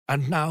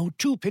And now,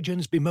 2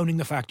 pigeons bemoaning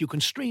the fact you can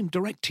stream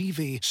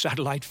DirecTV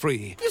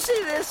satellite-free. You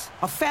see this?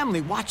 A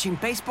family watching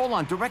baseball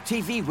on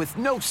DirecTV with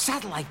no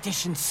satellite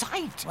dish in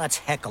sight. Let's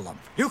heckle them.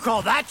 You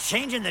call that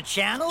changing the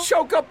channel?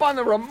 Choke up on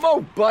the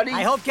remote, buddy.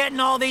 I hope getting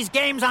all these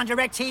games on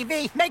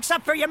DirecTV makes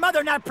up for your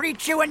mother not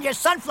pre-chewing your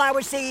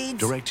sunflower seeds.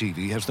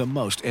 DirecTV has the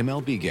most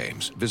MLB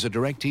games. Visit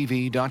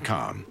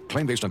DirecTV.com.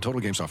 Claim based on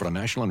total games offered on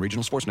national and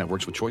regional sports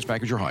networks with choice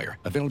package or higher.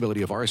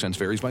 Availability of RSNs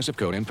varies by zip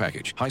code and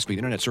package. High-speed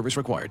internet service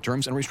required.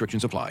 Terms and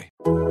restrictions apply.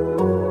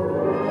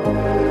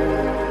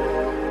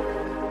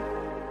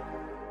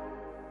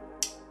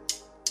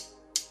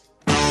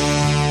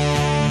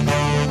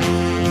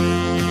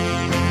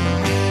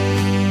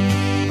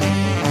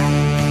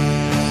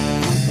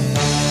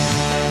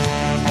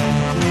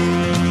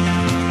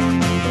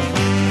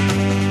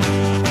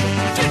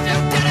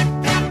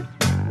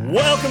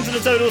 Welcome to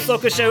the Total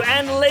Soccer Show,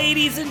 and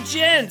ladies and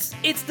gents,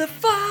 it's the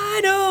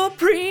final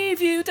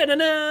preview,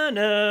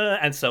 da-na-na-na,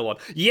 and so on.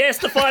 Yes,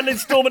 the final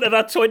installment of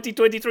our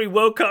 2023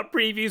 World Cup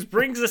previews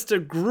brings us to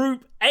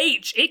Group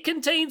H. It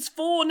contains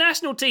 4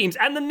 national teams,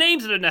 and the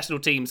names of the national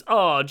teams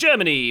are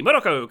Germany,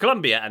 Morocco,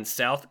 Colombia, and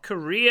South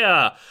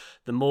Korea.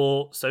 The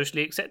more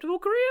socially acceptable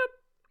Korea?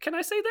 Can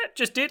I say that?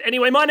 Just did.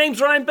 Anyway, my name's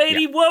Ryan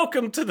Bailey. Yeah.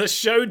 Welcome to the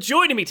show.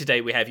 Joining me today,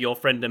 we have your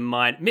friend and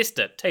mine,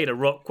 Mr. Taylor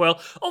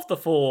Rockwell. Of the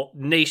 4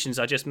 nations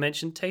I just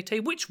mentioned, Tay,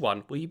 which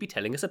one will you be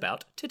telling us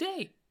about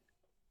today?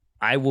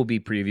 I will be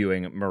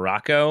previewing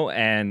Morocco,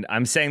 and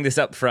I'm saying this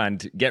up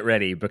front, get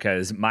ready,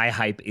 because my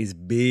hype is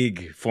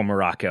big for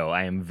Morocco.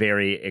 I am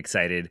very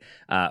excited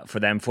for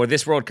them, for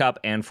this World Cup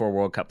and for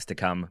World Cups to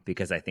come,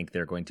 because I think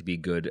they're going to be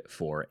good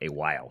for a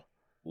while.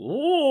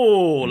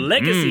 Ooh,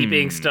 legacy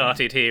being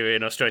started here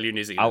in Australia,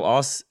 New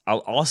Zealand. I'll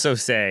also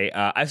say,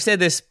 I've said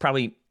this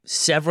probably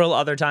several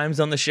other times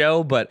on the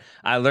show, but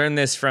I learned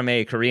this from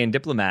a Korean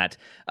diplomat.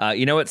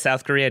 You know what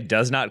South Korea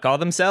does not call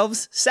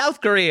themselves? South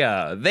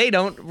Korea. They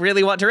don't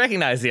really want to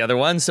recognize the other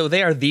one, so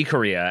they are the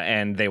Korea,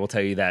 and they will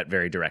tell you that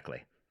very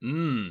directly.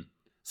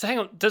 So hang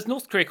on, does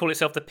North Korea call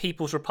itself the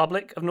People's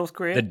Republic of North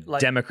Korea? The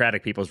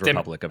Democratic People's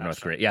Republic of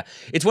North Korea. Yeah.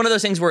 It's one of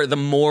those things where the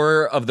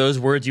more of those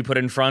words you put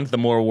in front, the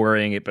more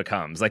worrying it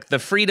becomes. Like the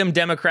Freedom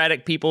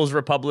Democratic People's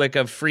Republic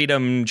of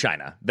Freedom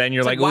China. Then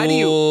you're like, why do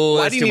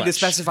you need much to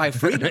specify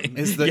freedom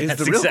is the Yes,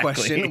 real exactly.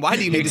 question. Why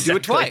do you need to do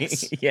it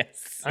twice?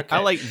 Yes. Okay. I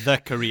like the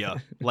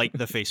Korea, like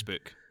the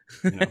Facebook.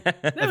 You know,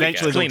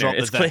 eventually they'll drop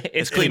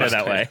it's cleaner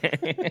that way.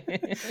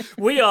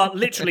 We are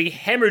literally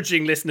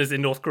hemorrhaging listeners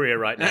in North Korea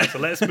right now, so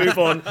let's move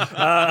on.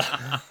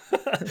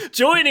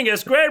 Joining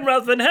us, Graham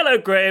Ruthven. Hello,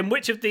 Graham.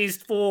 Which of these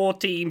 4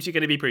 teams you're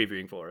going to be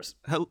previewing for us?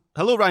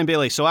 Hello, Ryan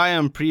Bailey. So I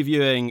am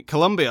previewing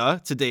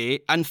Colombia today,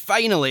 and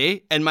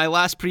finally, in my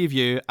last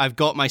preview, I've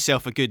got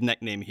myself a good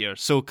nickname here.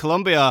 So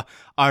Colombia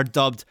are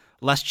dubbed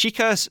Las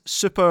Chicas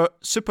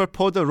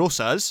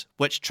Superpoderosas,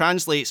 which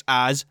translates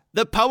as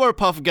the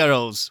Powerpuff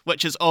Girls,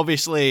 which is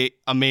obviously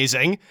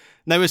amazing.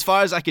 Now, as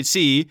far as I could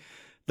see,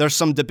 there's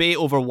some debate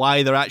over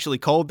why they're actually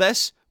called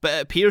this, but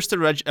it appears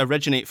to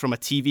originate from a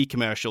TV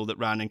commercial that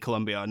ran in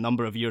Colombia a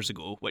number of years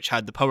ago, which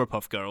had the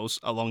Powerpuff Girls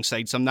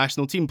alongside some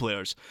national team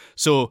players.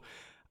 So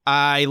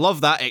I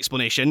love that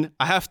explanation.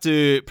 I have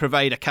to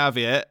provide a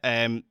caveat.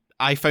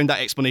 I found that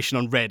explanation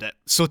on Reddit,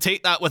 so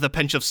take that with a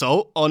pinch of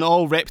salt. On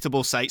all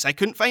reputable sites, I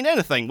couldn't find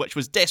anything, which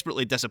was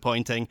desperately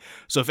disappointing.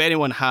 So if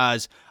anyone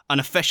has an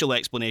official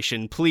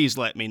explanation, please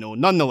let me know.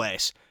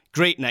 Nonetheless,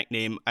 great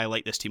nickname. I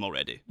like this team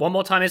already. One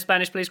more time in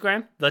Spanish, please,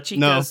 Graham. The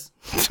Chicas.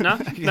 No?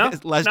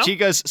 Las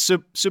Chicas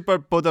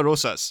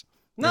Superpoderosas.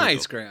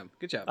 Nice, Graham.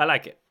 Good job. I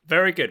like it.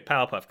 Very good.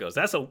 Powerpuff Girls.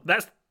 That's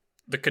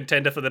the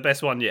contender for the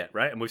best one yet,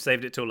 right? And we've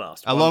saved it till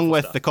last. Along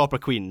with the Copper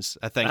Queens,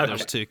 I think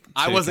there's two.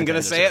 I wasn't going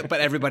to say it,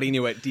 but everybody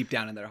knew it deep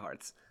down in their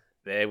hearts.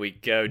 There we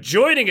go.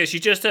 Joining us, you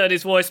just heard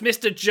his voice,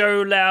 Mr.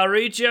 Joe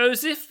Lowry.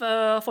 Joseph,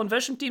 von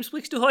welchem Team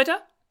sprichst du heute?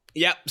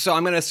 Yep, so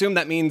I'm going to assume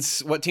that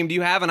means what team do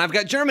you have? And I've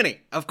got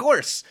Germany, of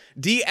course.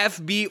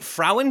 DFB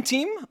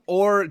Frauenteam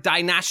or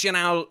Die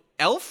National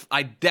Elf.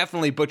 I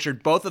definitely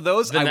butchered both of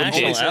those. The I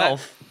National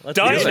Elf.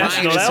 Die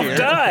National Elf,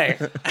 die.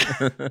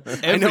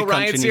 I know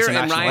Ryan's here,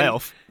 and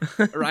Elf.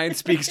 Ryan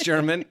speaks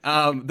German.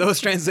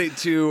 Those translate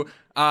to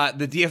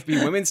the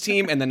DFB women's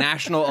team and the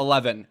National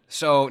 11.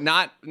 So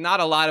not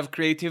a lot of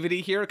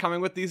creativity here coming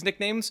with these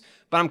nicknames,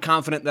 but I'm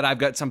confident that I've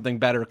got something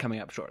better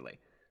coming up shortly.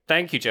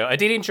 Thank you, Joe. I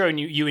did intro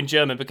you in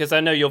German because I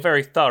know you're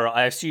very thorough.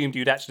 I assumed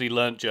you'd actually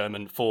learnt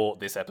German for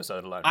this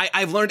episode alone.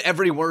 I've learned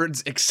every word,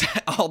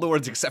 all the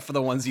words except for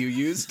the ones you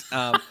used.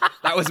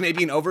 That was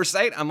maybe an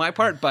oversight on my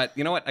part, but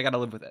you know what? I got to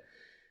live with it.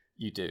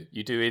 You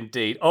do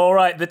indeed. All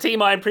right, the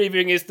team I'm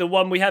previewing is the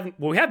one we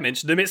have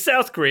mentioned them. It's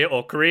South Korea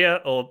or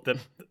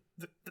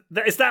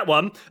it's that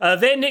one.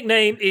 Their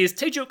nickname is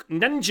Taejuk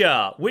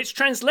Nanja, which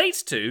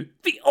translates to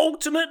the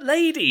Ultimate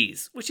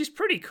Ladies, which is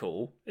pretty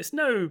cool. It's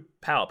no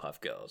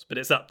Powerpuff Girls, but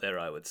it's up there,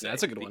 I would say.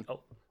 That's a good one.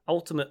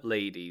 Ultimate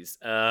Ladies.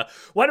 Why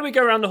don't we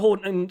go around the horn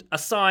and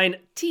assign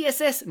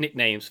TSS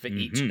nicknames for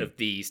each of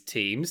these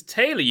teams?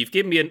 Taylor, you've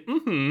given me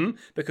an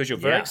because you're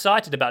very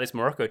excited about this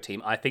Morocco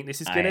team. I think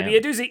this is going to be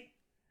a doozy.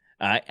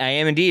 I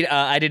am indeed.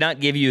 I did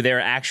not give you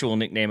their actual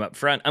nickname up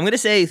front. I'm going to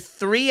say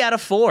 3 out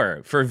of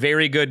 4 for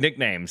very good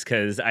nicknames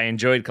because I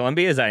enjoyed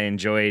Colombia's, I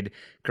enjoyed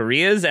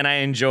Korea's, and I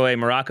enjoy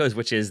Morocco's,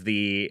 which is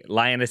the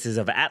Lionesses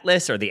of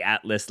Atlas, or the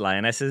Atlas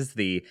Lionesses,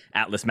 the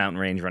Atlas mountain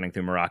range running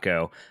through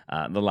Morocco.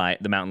 The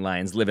mountain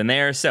lions live in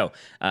there, so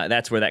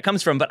that's where that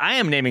comes from. But I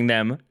am naming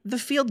them the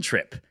Field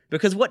Trip.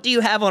 Because what do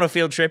you have on a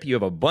field trip? You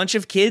have a bunch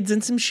of kids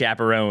and some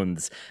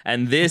chaperones.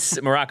 And this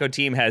Morocco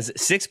team has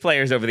 6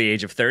 players over the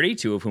age of 30,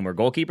 2 of whom are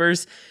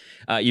goalkeepers.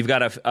 You've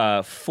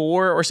got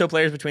 4 or so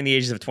players between the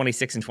ages of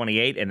 26 and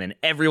 28, and then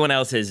everyone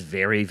else is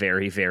very,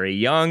 very, very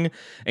young,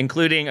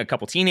 including a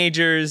couple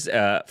teenagers,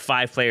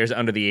 5 players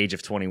under the age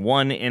of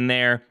 21 in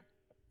there.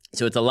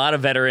 So it's a lot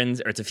of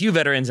veterans, or it's a few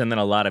veterans and then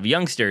a lot of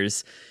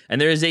youngsters. And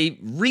there is a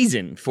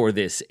reason for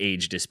this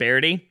age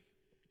disparity.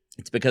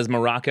 It's because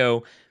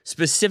Morocco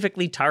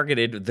specifically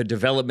targeted the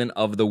development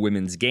of the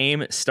women's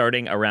game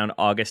starting around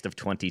August of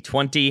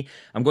 2020.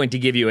 I'm going to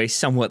give you a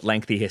somewhat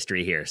lengthy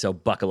history here, so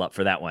buckle up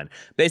for that one.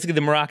 Basically,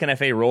 the Moroccan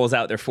FA rolls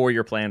out their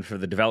 4-year plan for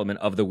the development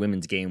of the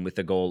women's game with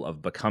the goal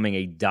of becoming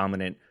a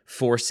dominant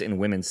force in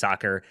women's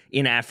soccer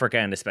in Africa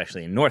and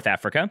especially in North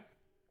Africa.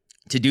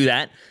 To do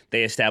that,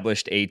 they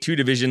established a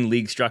 2-division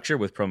league structure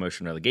with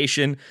promotion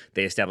relegation.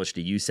 They established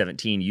a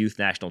U17 Youth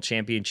National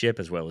Championship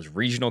as well as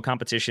regional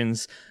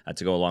competitions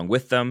to go along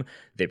with them.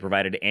 They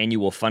provided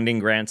annual funding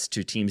grants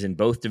to teams in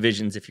both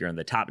divisions. If you're in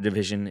the top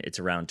division, it's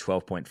around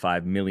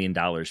 $12.5 million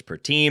per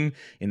team.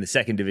 In the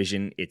second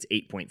division, it's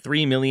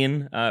 $8.3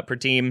 million per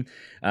team.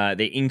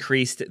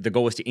 The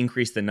goal was to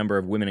increase the number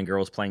of women and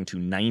girls playing to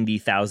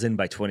 90,000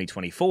 by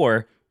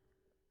 2024.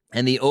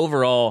 And the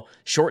overall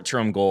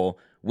short-term goal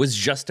was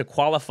just to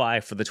qualify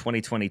for the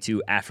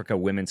 2022 Africa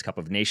Women's Cup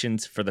of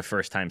Nations for the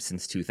first time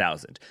since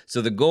 2000. So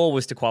the goal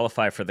was to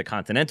qualify for the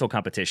continental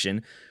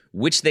competition,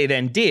 which they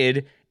then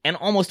did and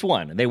almost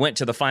won. They went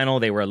to the final.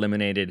 They were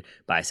eliminated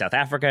by South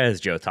Africa, as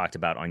Joe talked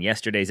about on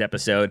yesterday's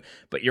episode.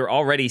 But you're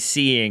already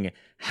seeing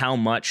how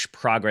much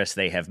progress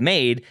they have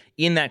made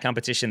in that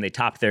competition. They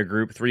topped their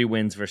group, 3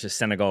 wins versus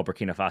Senegal,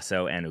 Burkina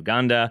Faso, and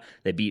Uganda.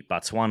 They beat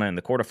Botswana in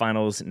the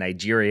quarterfinals,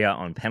 Nigeria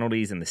on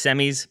penalties in the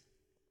semis.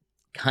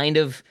 Kind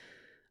of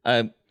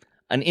an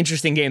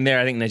interesting game there.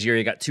 I think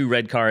Nigeria got 2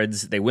 red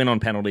cards. They win on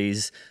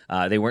penalties.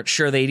 They weren't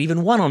sure they'd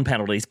even won on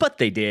penalties, but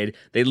they did.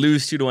 They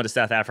lose 2-1 to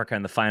South Africa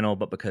in the final,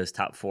 but because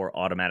top 4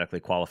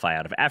 automatically qualify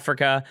out of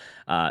Africa,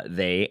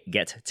 they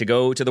get to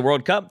go to the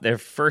World Cup, their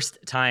first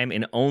time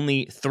in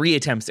only 3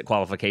 attempts at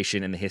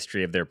qualification in the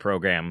history of their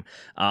program.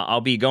 I'll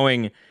be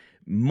going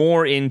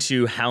more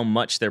into how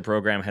much their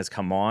program has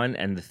come on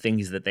and the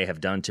things that they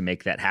have done to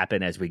make that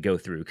happen as we go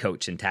through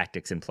coach and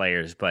tactics and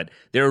players. But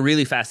they're a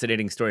really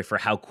fascinating story for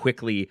how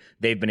quickly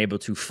they've been able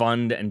to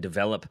fund and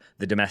develop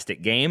the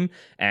domestic game.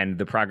 And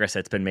the progress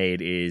that's been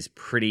made is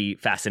pretty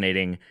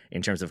fascinating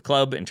in terms of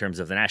club, in terms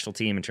of the national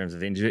team, in terms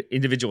of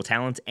individual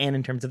talents, and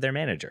in terms of their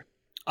manager.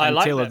 And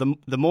like Taylor,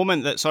 the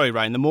moment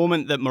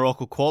that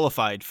Morocco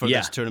qualified for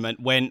this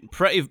tournament went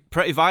pretty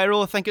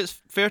viral, I think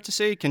it's fair to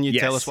say. Can you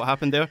tell us what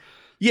happened there?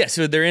 Yeah,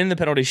 so they're in the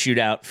penalty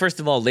shootout. First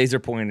of all, laser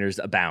pointers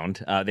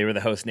abound. They were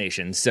the host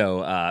nation,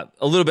 so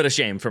a little bit of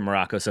shame for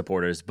Morocco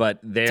supporters, but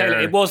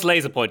it was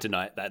laser pointer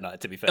night that night,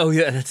 to be fair. Oh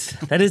yeah,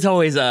 that is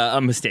always a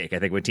mistake, I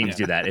think, when teams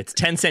do that. It's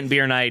 10-cent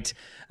beer night,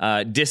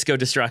 disco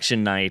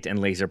destruction night, and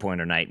laser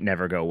pointer night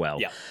never go well.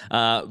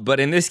 Yeah.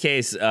 But in this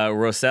case,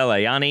 Rosel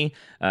Ayani,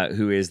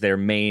 who is their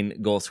main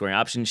goal-scoring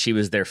option, she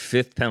was their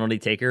 5th penalty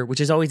taker,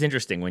 which is always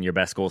interesting when your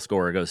best goal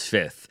scorer goes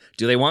 5th.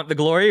 Do they want the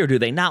glory, or do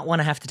they not want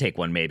to have to take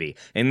one, maybe?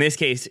 In this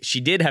case,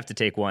 she did have to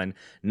take one.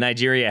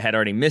 Nigeria had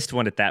already missed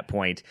one at that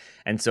point,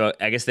 and so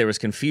I guess there was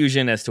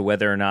confusion as to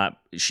whether or not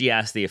she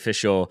asked the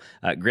official,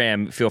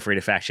 Graham, feel free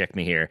to fact-check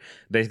me here.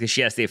 Basically,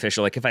 she asked the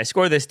official, if I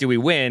score this, do we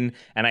win?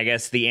 And I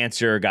guess the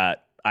answer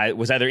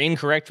was either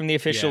incorrect from the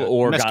official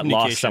or got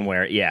lost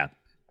somewhere. Yeah.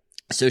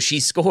 So she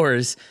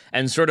scores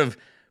and sort of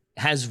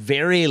has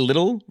very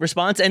little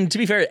response. And to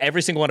be fair,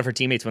 every single one of her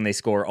teammates when they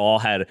score all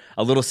had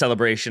a little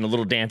celebration, a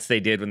little dance they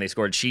did when they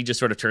scored. She just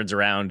sort of turns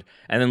around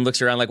and then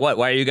looks around like, what?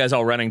 Why are you guys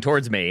all running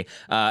towards me?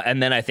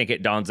 And then I think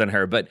it dawns on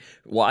her. But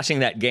watching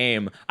that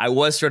game, I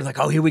was sort of like,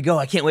 oh, here we go.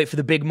 I can't wait for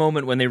the big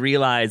moment when they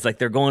realize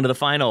they're going to the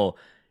final.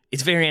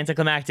 It's very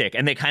anticlimactic,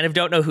 and they kind of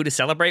don't know who to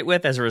celebrate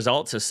with as a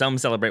result. So some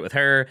celebrate with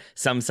her,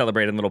 some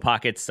celebrate in little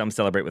pockets, some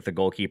celebrate with the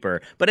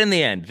goalkeeper. But in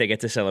the end, they get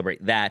to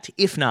celebrate that,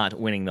 if not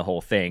winning the whole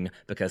thing,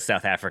 because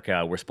South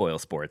Africa were spoil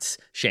sports.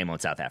 Shame on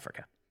South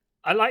Africa.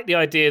 I like the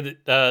idea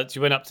that she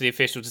went up to the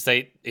official to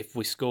say, if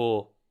we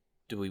score,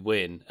 do we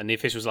win? And the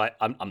official's like,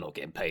 I'm not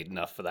getting paid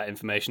enough for that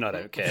information. I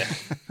don't care.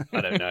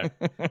 I don't know.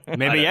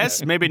 Maybe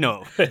yes, maybe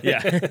no. Yeah.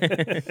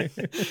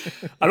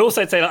 I'd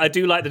also say I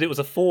do like that it was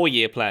a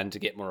 4-year plan to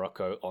get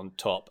Morocco on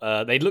top.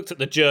 They looked at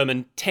the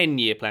German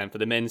 10-year plan for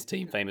the men's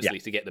team, famously,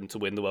 to get them to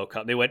win the World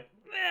Cup. They went,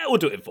 we'll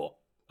do it in 4.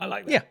 I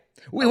like that. Yeah.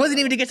 It wasn't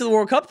even to get to the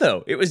World Cup,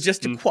 though. It was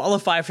just to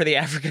qualify for the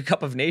Africa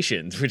Cup of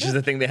Nations, which is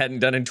a thing they hadn't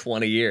done in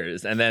 20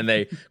 years. And then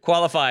they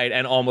qualified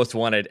and almost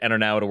won it and are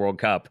now at a World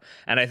Cup.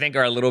 And I think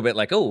are a little bit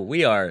like, oh,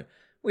 we are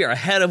We are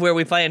ahead of where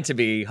we plan to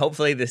be.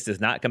 Hopefully this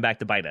does not come back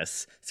to bite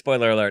us.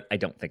 Spoiler alert, I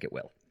don't think it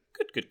will.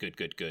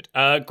 Good.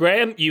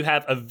 Graham, you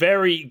have a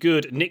very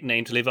good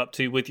nickname to live up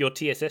to with your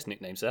TSS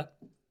nickname, sir.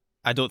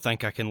 I don't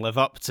think I can live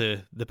up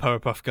to the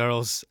Powerpuff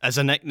Girls as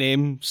a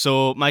nickname.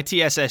 So my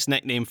TSS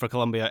nickname for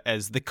Colombia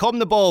is the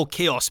CONMEBOL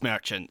Chaos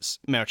Merchants.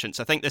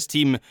 I think this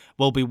team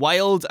will be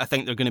wild. I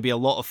think they're going to be a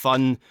lot of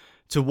fun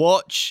to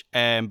watch,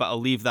 but I'll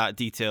leave that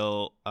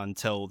detail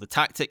until the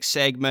tactics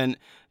segment.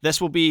 This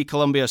will be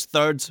Colombia's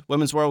third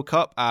Women's World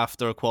Cup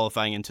after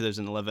qualifying in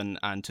 2011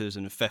 and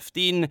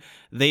 2015.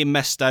 They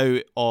missed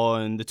out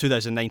on the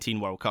 2019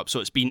 World Cup,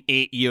 so it's been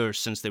 8 years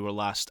since they were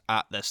last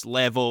at this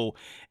level.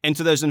 In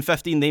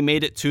 2015, they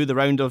made it to the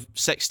round of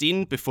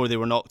 16 before they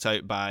were knocked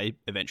out by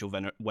eventual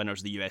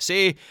winners, the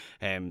USA.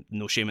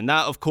 No shame in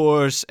that, of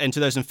course. In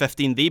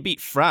 2015, they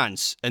beat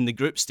France in the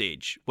group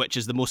stage, which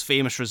is the most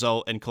famous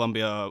result in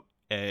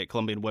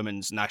Colombian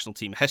women's national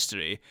team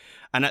history.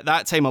 And at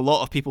that time, a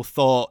lot of people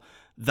thought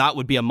that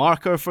would be a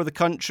marker for the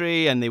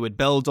country and they would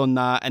build on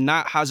that. And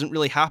that hasn't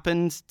really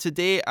happened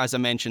today. As I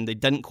mentioned, they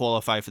didn't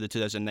qualify for the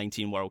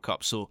 2019 World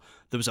Cup, so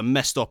there was a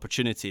missed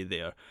opportunity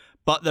there.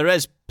 But there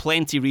is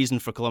plenty reason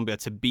for Colombia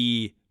to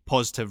be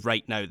positive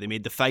right now. They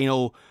made the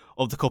final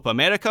of the Copa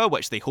America,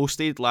 which they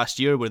hosted last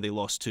year, where they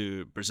lost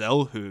to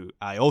Brazil, who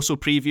I also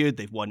previewed.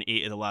 They've won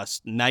 8 of the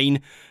last 9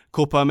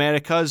 Copa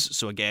Americas,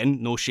 so again,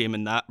 no shame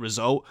in that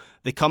result.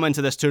 They come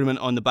into this tournament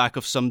on the back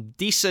of some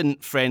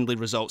decent friendly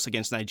results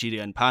against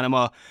Nigeria and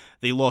Panama.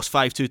 They lost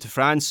 5-2 to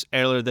France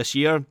earlier this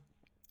year.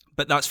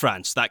 But that's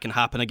France. That can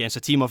happen against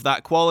a team of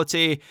that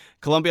quality.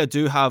 Colombia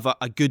do have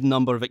a good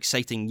number of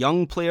exciting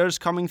young players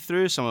coming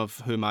through, some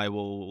of whom I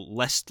will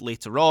list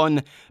later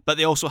on. But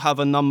they also have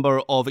a number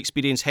of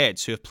experienced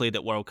heads who have played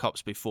at World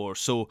Cups before.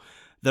 So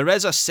there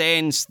is a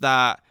sense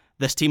that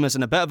this team is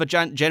in a bit of a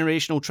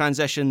generational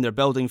transition. They're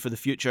building for the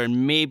future,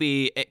 and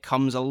maybe it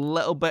comes a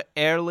little bit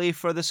early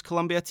for this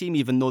Colombia team,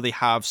 even though they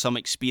have some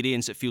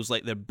experience. It feels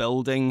like they're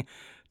building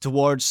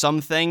towards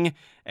something,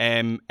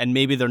 and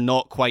maybe they're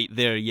not quite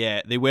there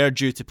yet. They were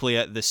due to play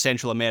at the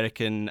Central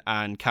American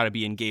and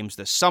Caribbean Games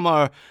this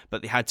summer,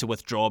 but they had to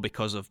withdraw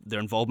because of their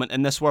involvement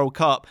in this World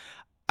Cup.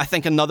 I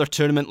think another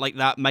tournament like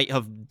that might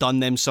have done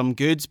them some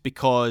good,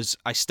 because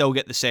I still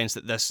get the sense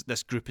that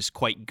this group is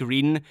quite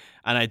green,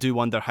 and I do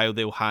wonder how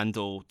they'll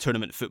handle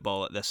tournament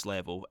football at this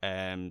level.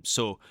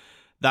 So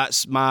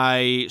that's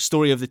my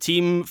story of the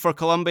team for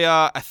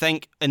Colombia. I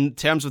think in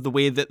terms of the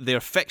way that their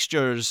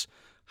fixtures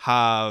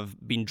have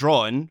been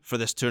drawn for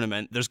this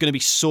tournament, there's going to be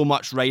so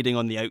much riding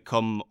on the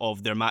outcome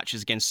of their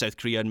matches against South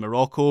Korea and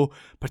Morocco,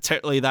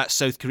 particularly that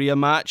South Korea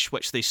match,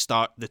 which they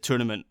start the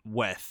tournament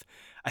with.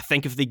 I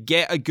think if they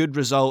get a good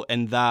result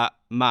in that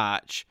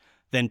match,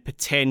 then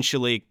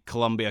potentially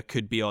Colombia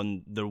could be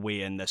on their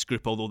way in this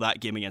group, although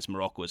that game against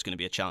Morocco is going to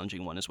be a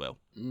challenging one as well.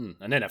 And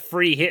then a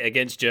free hit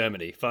against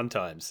Germany. Fun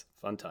times.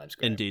 Graham.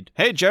 Indeed.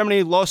 Hey,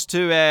 Germany lost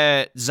to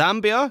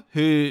Zambia,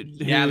 who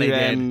they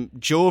did.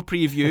 Joe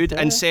previewed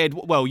and said,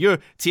 well, your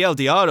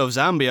TLDR of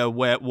Zambia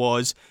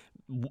was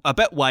a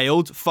bit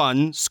wild,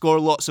 fun, score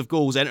lots of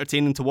goals,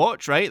 entertaining to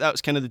watch, right? That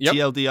was kind of the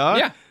TLDR.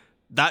 Yeah.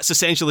 That's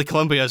essentially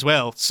Colombia as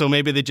well, so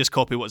maybe they just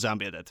copy what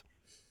Zambia did.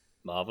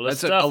 Marvelous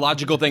That's stuff. a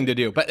logical thing to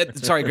do.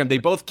 But sorry, Graham, they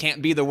both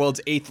can't be the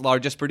world's 8th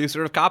largest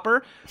producer of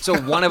copper, so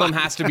one of them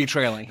has to be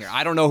trailing here.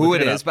 I don't know who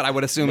it is, but I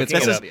would assume it's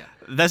Colombia.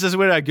 This is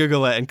where I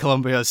Google it, and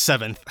Colombia is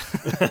 7th.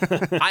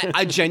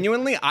 I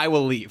genuinely, I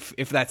will leave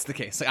if that's the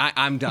case.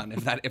 I'm done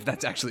if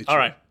that's actually true. All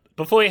right.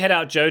 Before you head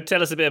out, Joe,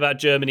 tell us a bit about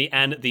Germany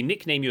and the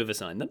nickname you have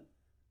assigned them.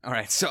 All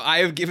right, so I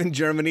have given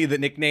Germany the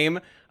nickname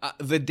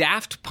the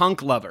Daft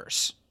Punk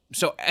Lovers.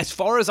 So as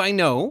far as I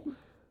know,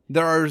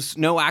 there's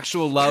no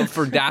actual love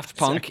for Daft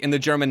Punk in the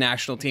German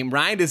national team.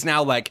 Ryan is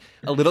now like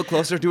a little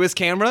closer to his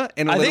camera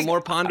and a little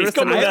more ponderous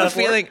than I have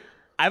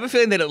a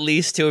feeling that at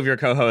least 2 of your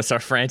co-hosts are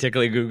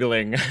frantically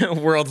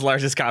Googling world's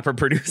largest copper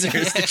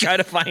producers to try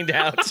to find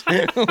out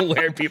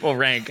where people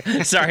rank.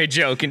 Sorry,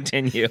 Joe,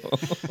 continue.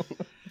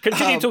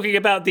 Continue talking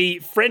about the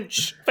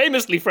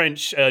famously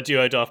French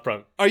duo Daft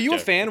Punk. Are you a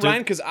fan,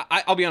 Ryan? Because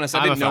I'll be honest,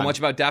 I didn't know much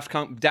about Daft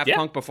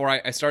Punk before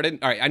I started.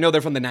 All right, I know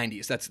they're from the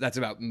 90s. That's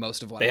about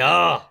most of what they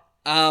I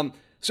are.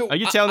 So are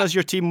you telling us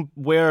your team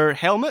wear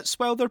helmets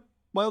while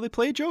they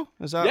play, Joe?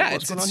 Is that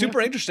it's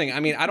super interesting. I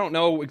mean, I don't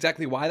know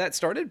exactly why that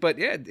started, but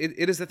yeah,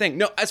 it is the thing.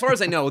 No, as far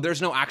as I know,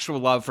 there's no actual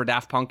love for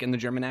Daft Punk in the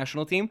German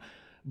national team.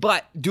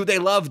 But do they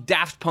love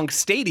Daft Punk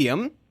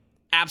Stadium?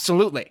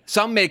 Absolutely.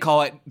 Some may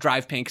call it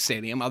Drive Pink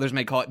Stadium. Others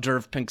may call it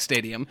Derv Pink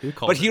Stadium.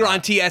 But here on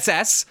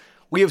TSS,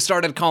 we have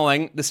started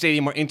calling the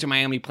stadium where Inter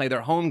Miami play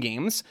their home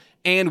games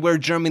and where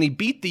Germany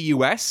beat the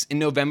U.S. in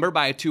November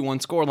by a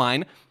 2-1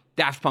 scoreline,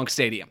 Daft Punk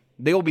Stadium.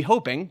 They will be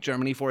hoping,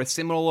 Germany, for a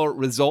similar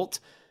result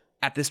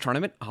at this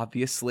tournament,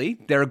 obviously.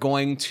 They're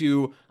going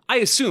to, I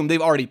assume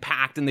they've already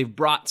packed and they've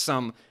brought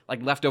some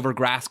like leftover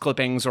grass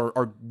clippings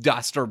or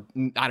dust or,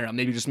 I don't know,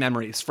 maybe just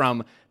memories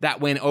from that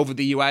win over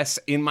the U.S.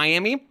 in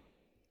Miami.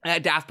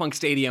 At Daft Punk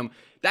Stadium,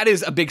 that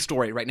is a big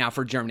story right now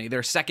for Germany.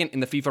 They're second in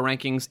the FIFA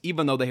rankings,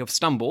 even though they have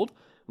stumbled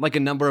like a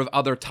number of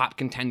other top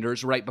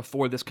contenders right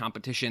before this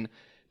competition,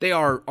 they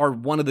are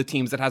one of the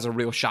teams that has a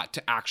real shot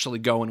to actually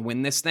go and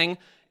win this thing.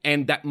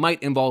 And that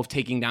might involve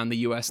taking down the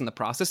U.S. in the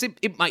process.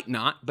 It might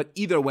not, but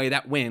either way,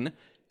 that win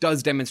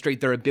does demonstrate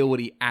their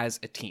ability as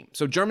a team.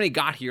 So Germany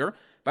got here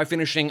by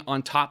finishing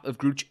on top of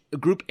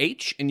Group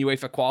H in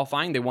UEFA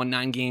qualifying. They won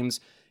 9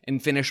 games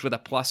and finished with a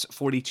plus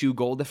 42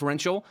 goal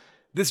differential.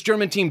 This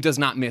German team does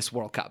not miss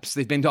World Cups.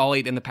 They've been to all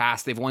 8 in the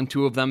past. They've won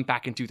 2 of them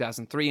back in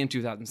 2003 and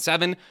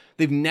 2007.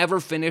 They've never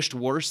finished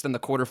worse than the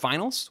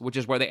quarterfinals, which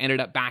is where they ended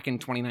up back in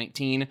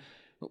 2019.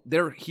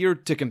 They're here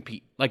to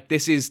compete. Like,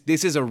 this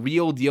is a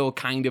real deal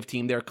kind of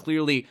team. They're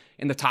clearly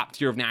in the top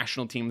tier of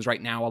national teams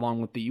right now,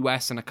 along with the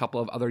US and a couple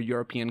of other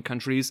European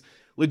countries.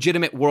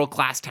 Legitimate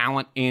world-class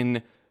talent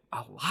in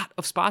a lot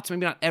of spots,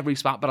 maybe not every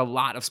spot, but a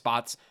lot of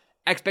spots.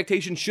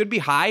 Expectations should be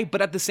high,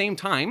 but at the same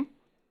time,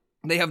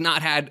 they have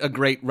not had a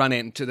great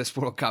run-in to this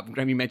World Cup.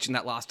 Graham, you mentioned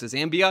that loss to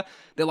Zambia.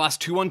 They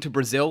lost 2-1 to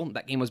Brazil.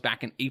 That game was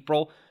back in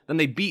April. Then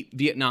they beat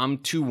Vietnam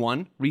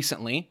 2-1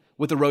 recently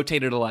with a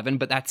rotated 11,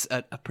 but that's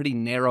a pretty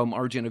narrow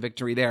margin of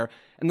victory there.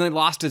 And then they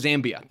lost to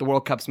Zambia, the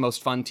World Cup's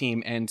most fun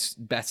team and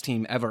best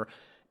team ever.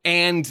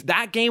 And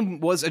that game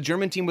was a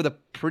German team with a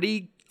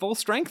pretty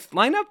full-strength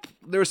lineup.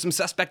 There was some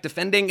suspect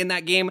defending in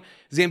that game.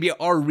 Zambia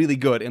are really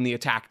good in the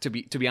attack, to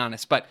be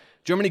honest. But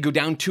Germany go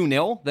down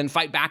 2-0, then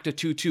fight back to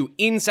 2-2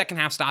 in second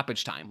half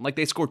stoppage time. Like,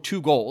 they scored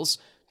 2 goals,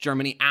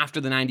 Germany, after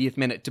the 90th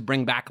minute to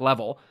bring back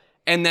level.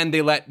 And then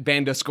they let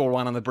Banda score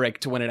 1 on the break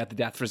to win it at the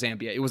death for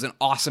Zambia. It was an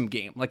awesome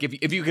game. Like,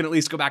 if you can at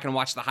least go back and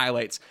watch the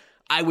highlights,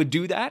 I would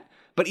do that.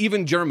 But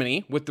even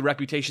Germany, with the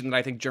reputation that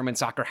I think German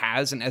soccer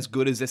has, and as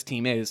good as this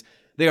team is,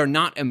 they are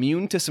not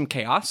immune to some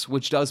chaos,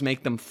 which does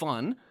make them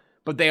fun,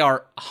 but they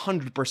are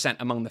 100%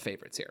 among the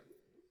favorites here.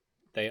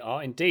 They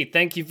are indeed.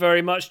 Thank you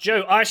very much,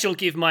 Joe. I shall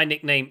give my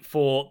nickname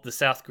for the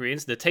South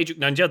Koreans, the Taejuk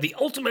Nanja, the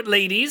ultimate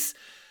ladies.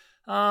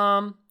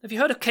 Have you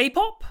heard of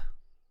K-pop?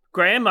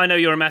 Graham, I know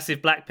you're a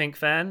massive Blackpink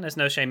fan. There's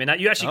no shame in that.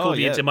 You actually call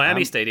the Inter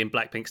Miami Stadium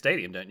Blackpink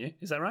Stadium, don't you?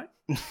 Is that right?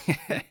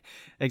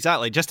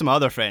 Exactly. Just to my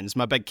other friends,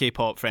 my big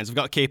K-pop friends. We've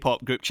got a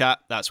K-pop group chat.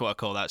 That's what I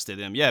call that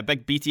stadium. Yeah,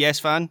 big BTS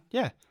fan.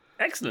 Yeah.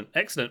 Excellent,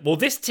 excellent. Well,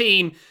 this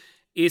team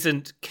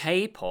isn't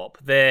K-pop.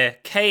 They're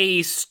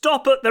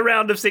K-stop at the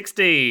round of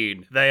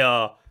 16. They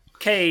are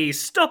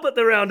K-stop at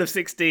the round of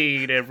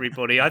 16,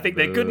 everybody. I think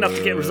they're good enough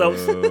to get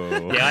results.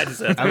 Yeah, I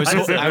deserve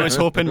it. I was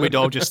hoping we'd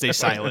all just stay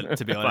silent,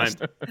 to be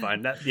honest.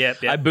 Fine. Yeah,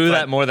 I boo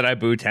that more than I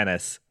boo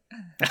tennis.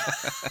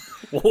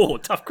 Whoa,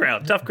 tough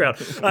crowd.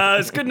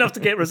 It's good enough to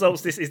get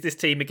results. This is this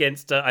team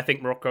against, I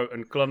think, Morocco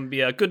and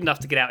Colombia. Good enough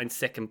to get out in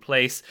second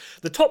place.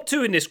 The top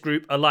 2 in this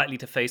group are likely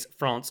to face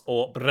France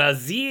or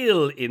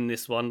Brazil in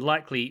this one.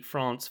 Likely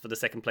France for the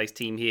second place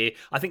team here.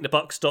 I think the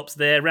buck stops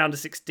there. Round of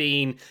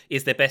 16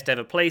 is their best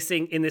ever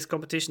placing in this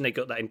competition. They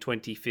got that in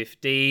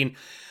 2015.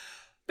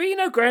 But you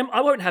know, Graham,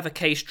 I won't have a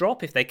case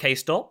drop if they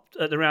K-stop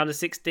at the round of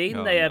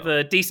 16. They have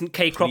a decent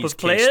K-crop of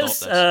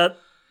players.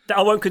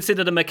 I won't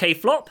consider them a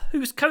K-flop.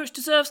 Whose coach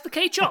deserves the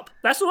K-chop?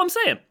 That's all I'm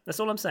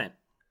saying.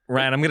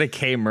 Ryan, I'm going to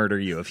K-murder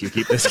you if you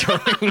keep this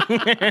going.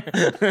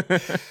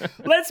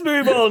 Let's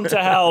move on to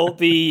how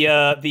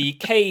the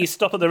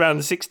K-stop at the round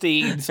of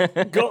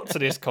 16s got to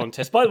this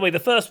contest. By the way, the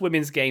first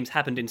women's games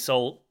happened in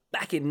Seoul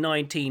back in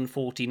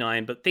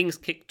 1949, but things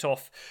kicked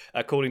off,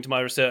 according to my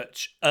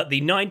research, at the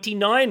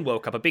 99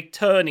 World Cup, a big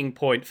turning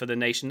point for the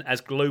nation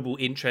as global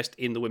interest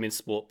in the women's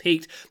sport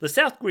peaked. The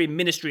South Korean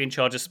Ministry in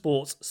charge of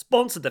sports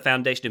sponsored the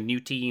foundation of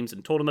new teams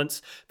and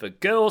tournaments for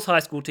girls,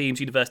 high school teams,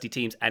 university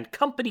teams, and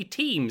company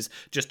teams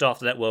just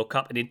after that World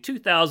Cup. And in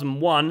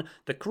 2001,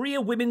 the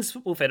Korea Women's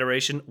Football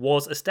Federation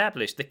was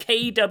established, the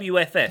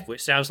KWFF,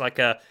 which sounds like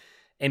a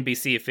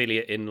NBC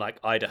affiliate in like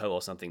Idaho or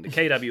something, the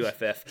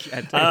KWFF.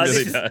 It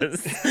really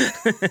does.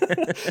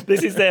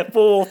 This is their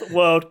 4th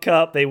World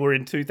Cup. They were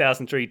in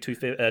 2003,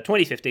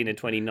 2015 and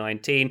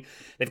 2019.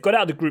 They've got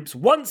out of the groups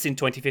once in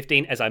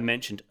 2015. As I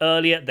mentioned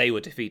earlier, they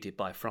were defeated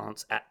by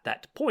France at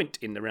that point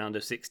in the round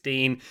of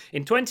 16.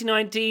 In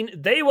 2019,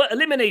 they were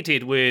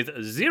eliminated with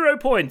 0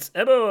 points.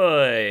 Oh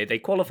boy! They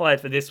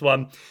qualified for this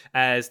one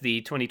as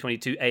the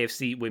 2022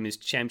 AFC Women's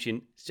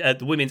Champion, the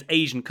Women's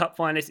Asian Cup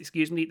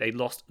finalists, They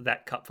lost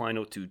that cup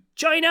final to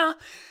China.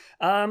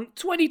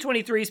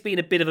 2023 has been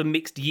a bit of a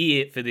mixed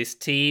year for this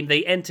team.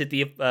 They entered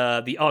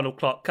the Arnold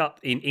Clark Cup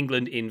in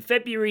England in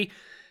February.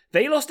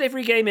 They lost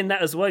every game in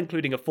that as well,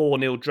 including a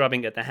 4-0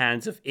 drubbing at the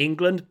hands of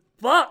England.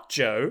 But,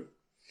 Joe,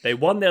 they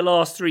won their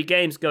last 3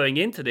 games going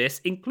into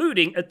this,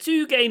 including a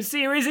 2-game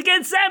series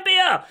against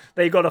Zambia.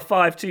 They got a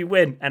 5-2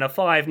 win and a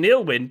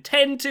 5-0 win,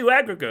 10-2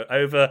 aggregate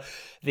over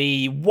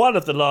one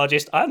of the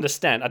largest, I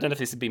understand, I don't know if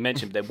this has been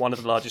mentioned, but they're one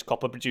of the largest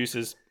copper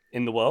producers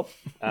in the world.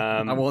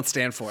 I won't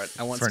stand for it.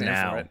 No,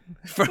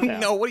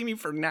 what do you mean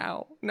for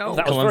now? No.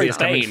 That was Colombia's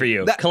very coming for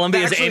you.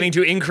 Colombia is aiming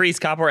to increase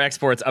copper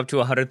exports up to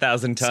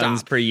 100,000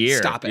 tons per year.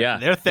 Stop it.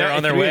 Yeah, they're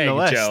on their way, the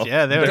list. Joe.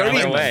 Yeah, they're on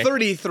their way.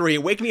 33.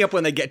 Wake me up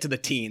when they get to the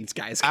teens,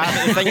 guys.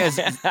 The thing is,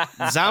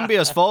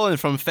 Zambia's fallen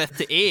from 5th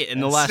to 8 in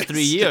the last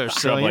 3 years.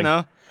 So, you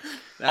know.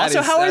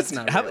 That's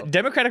not real.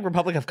 Democratic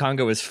Republic of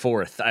Congo is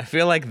 4th. I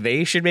feel like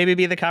they should maybe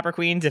be the Copper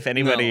Queens if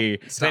any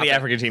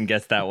African team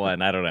gets that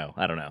one. I don't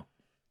know.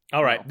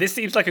 All right, this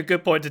seems like a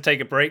good point to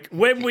take a break.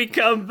 When we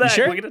come back,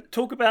 we're going to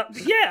talk about...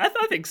 Yeah,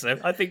 I think so.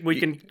 I think we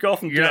can go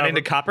off and... You're not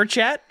into copper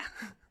chat?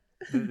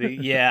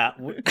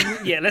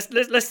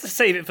 Let's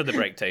save it for the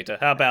break, Tater.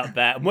 How about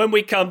that? And when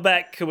we come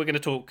back, we're going to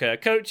talk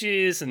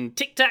coaches and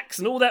tic-tacs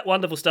and all that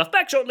wonderful stuff.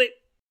 Back shortly.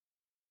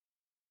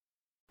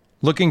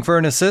 Looking for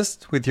an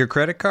assist with your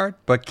credit card,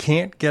 but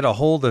can't get a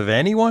hold of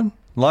anyone?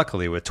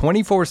 Luckily, with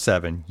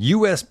 24/7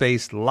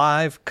 U.S.-based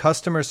live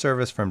customer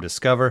service from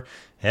Discover,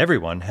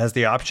 everyone has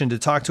the option to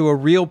talk to a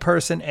real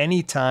person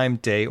anytime,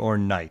 day or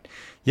night.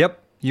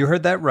 Yep, you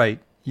heard that right.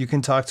 You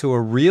can talk to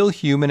a real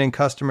human in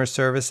customer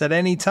service at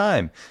any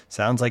time.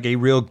 Sounds like a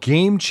real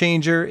game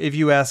changer if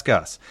you ask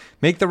us.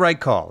 Make the right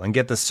call and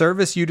get the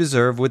service you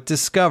deserve with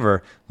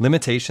Discover.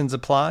 Limitations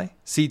apply.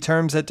 See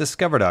terms at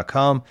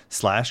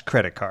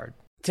discover.com/creditcard.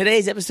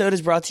 Today's episode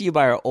is brought to you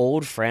by our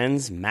old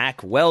friends,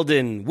 Mac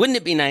Weldon. Wouldn't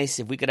it be nice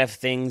if we could have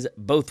things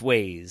both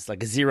ways,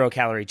 like a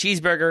 0-calorie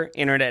cheeseburger,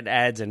 internet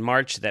ads in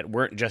March that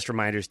weren't just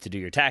reminders to do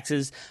your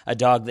taxes, a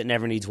dog that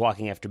never needs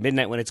walking after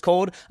midnight when it's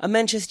cold, a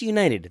Manchester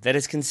United that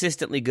is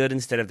consistently good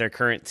instead of their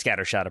current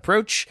scattershot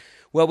approach?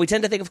 Well, we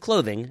tend to think of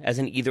clothing as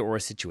an either-or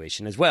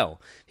situation as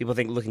well. People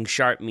think looking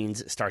sharp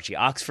means starchy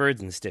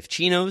Oxfords and stiff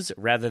chinos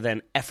rather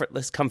than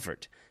effortless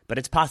comfort. But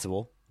it's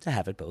possible to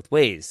have it both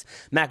ways.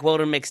 Mac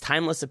Weldon makes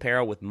timeless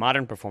apparel with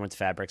modern performance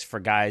fabrics for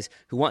guys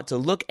who want to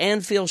look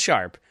and feel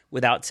sharp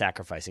without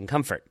sacrificing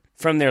comfort.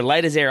 From their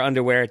light-as-air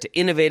underwear to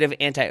innovative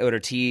anti-odor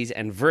tees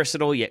and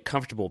versatile yet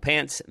comfortable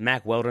pants,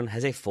 Mac Weldon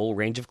has a full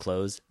range of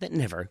clothes that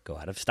never go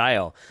out of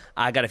style.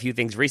 I got a few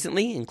things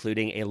recently,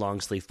 including a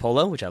long-sleeve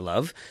polo, which I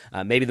love,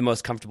 maybe the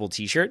most comfortable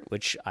t-shirt,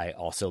 which I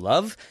also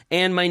love,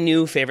 and my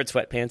new favorite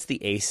sweatpants,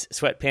 the Ace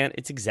sweatpant.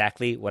 It's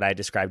exactly what I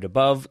described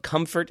above,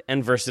 comfort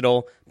and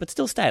versatile, but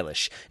still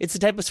stylish. It's the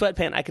type of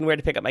sweatpant I can wear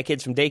to pick up my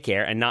kids from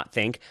daycare and not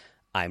think,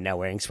 I'm now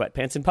wearing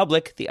sweatpants in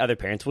public, the other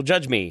parents will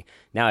judge me.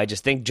 Now I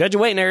just think, judge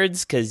away,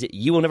 nerds, because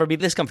you will never be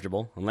this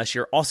comfortable unless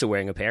you're also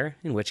wearing a pair,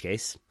 in which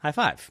case, high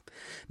five.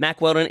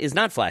 Mac Weldon is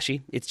not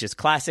flashy. It's just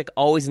classic,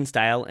 always in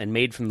style, and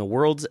made from the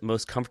world's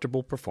most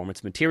comfortable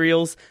performance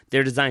materials.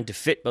 They're designed to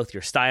fit both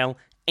your style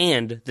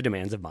and the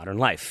demands of modern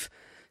life.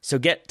 So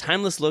get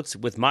timeless looks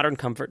with modern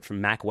comfort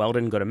from Mac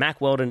Weldon. Go to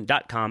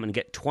macweldon.com and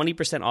get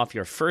 20% off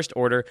your first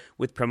order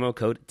with promo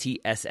code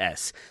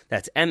TSS.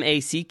 That's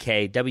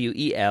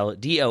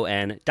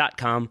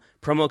MACKWELDON.com,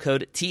 promo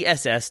code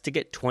TSS to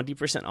get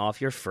 20% off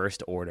your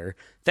first order.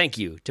 Thank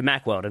you to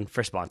Mac Weldon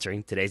for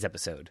sponsoring today's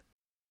episode.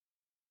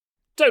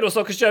 Total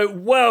Soccer Show,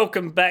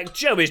 welcome back.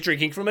 Joe is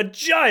drinking from a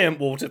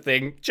giant water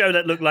thing. Joe,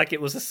 that looked like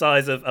it was the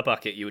size of a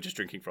bucket you were just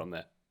drinking from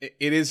there.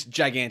 It is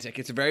gigantic.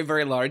 It's very,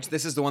 very large.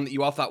 This is the one that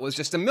you all thought was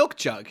just a milk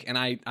jug, and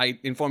I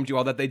informed you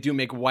all that they do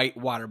make white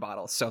water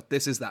bottles, so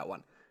this is that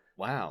one.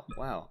 Wow. It's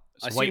a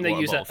white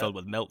water bottle filled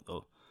with milk,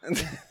 though.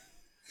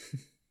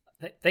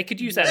 They could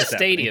use that at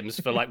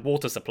stadiums for like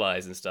water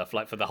supplies and stuff,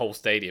 like for the whole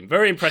stadium.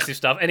 Very impressive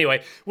stuff.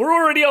 Anyway, we're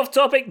already off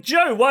topic.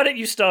 Joe, why don't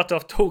you start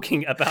off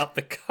talking about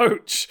the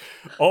coach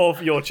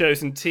of your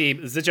chosen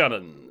team, the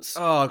Germans?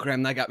 Oh,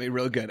 Graham, that got me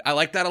real good. I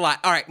like that a lot.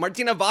 All right,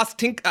 Martina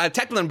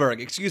Tecklenburg,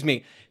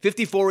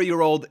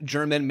 54-year-old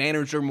German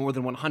manager, more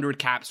than 100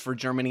 caps for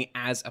Germany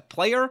as a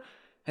player.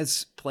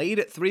 Has played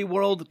at 3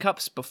 World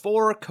Cups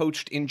before,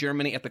 coached in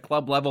Germany at the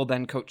club level,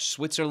 then coached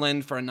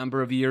Switzerland for a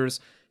number of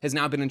years, has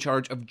now been in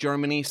charge of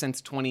Germany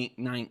since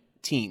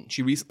 2019.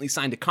 She recently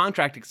signed a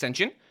contract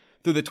extension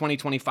through the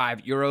 2025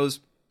 Euros,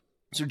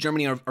 so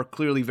Germany are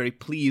clearly very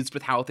pleased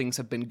with how things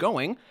have been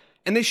going,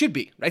 and they should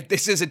be, right?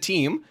 This is a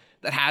team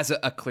that has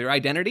a clear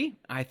identity.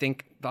 I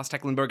think Voss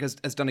Tecklenburg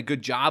has done a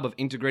good job of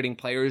integrating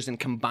players and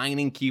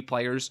combining key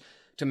players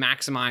to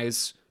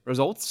maximize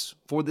results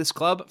for this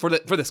club, for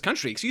this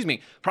country,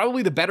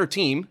 probably the better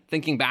team,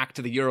 thinking back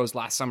to the Euros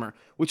last summer,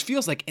 which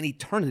feels like an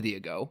eternity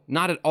ago,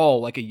 not at all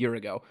like a year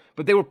ago,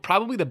 but they were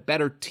probably the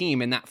better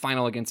team in that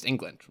final against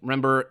England.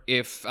 Remember,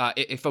 if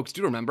folks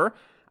do remember,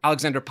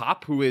 Alexander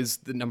Popp, who is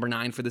the number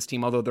 9 for this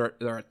team, although there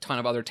are a ton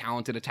of other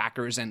talented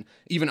attackers and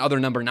even other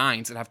number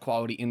 9s that have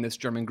quality in this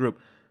German group,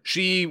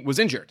 she was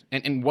injured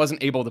and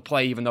wasn't able to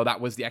play, even though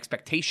that was the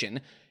expectation.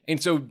 And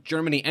so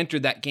Germany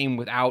entered that game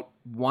without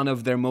one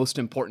of their most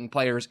important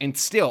players, and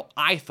still,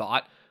 I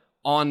thought,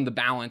 on the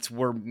balance,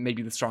 were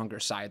maybe the stronger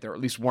side there, or at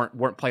least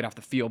weren't played off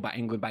the field by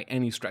England by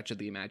any stretch of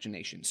the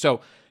imagination. So,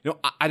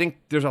 I think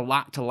there's a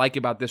lot to like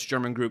about this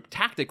German group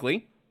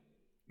tactically.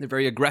 They're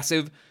very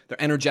aggressive,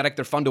 they're energetic,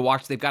 they're fun to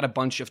watch, they've got a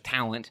bunch of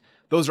talent.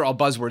 Those are all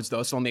buzzwords,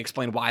 though, so let me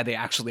explain why they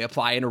actually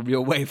apply in a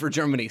real way for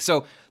Germany.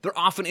 So they're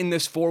often in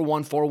this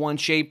 4-1-4-1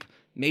 shape,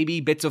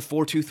 maybe bits of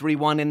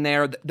 4-2-3-1 in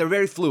there. They're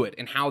very fluid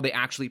in how they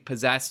actually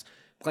possess,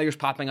 players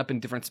popping up in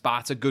different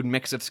spots, a good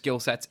mix of skill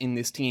sets in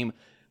this team.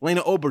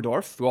 Lena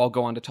Oberdorf, who I'll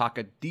go on to talk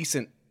a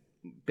decent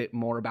bit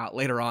more about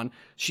later on,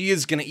 she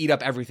is going to eat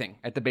up everything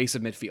at the base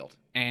of midfield.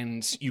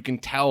 And you can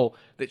tell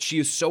that she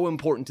is so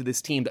important to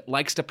this team that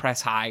likes to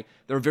press high.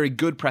 They're a very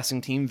good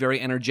pressing team, very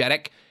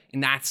energetic.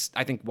 And that's,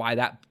 I think, why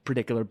that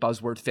particular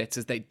buzzword fits,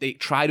 is they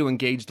try to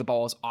engage the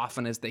ball as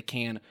often as they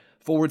can.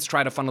 Forwards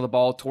try to funnel the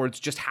ball towards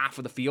just half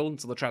of the field,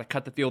 so they'll try to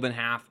cut the field in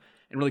half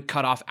and really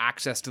cut off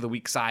access to the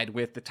weak side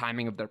with the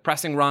timing of their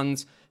pressing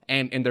runs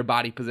and their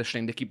body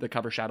positioning to keep the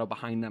cover shadow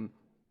behind them.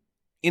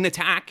 In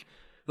attack,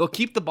 they'll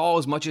keep the ball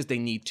as much as they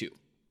need to,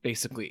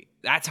 basically.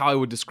 That's how I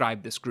would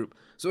describe this group.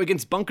 So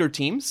against bunker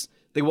teams,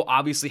 they will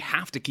obviously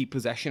have to keep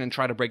possession and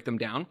try to break them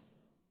down,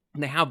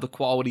 and they have the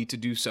quality to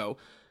do so.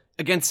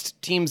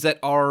 Against teams that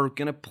are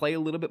going to play a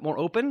little bit more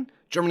open,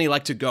 Germany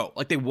like to go.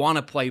 Like, they want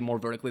to play more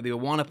vertically. They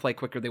want to play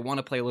quicker. They want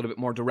to play a little bit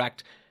more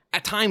direct.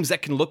 At times,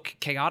 that can look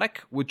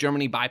chaotic, with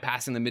Germany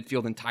bypassing the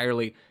midfield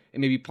entirely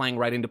and maybe playing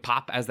right into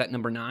Pop as that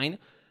number 9.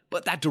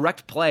 But that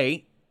direct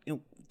play,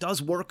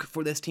 does work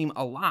for this team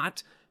a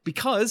lot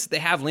because they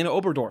have Lena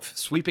Oberdorf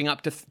sweeping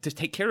up to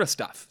take care of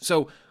stuff.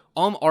 So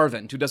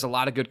Arvind, who does a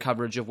lot of good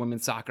coverage of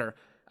women's soccer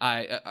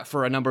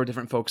for a number of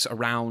different folks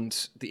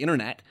around the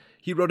internet,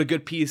 he wrote a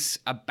good piece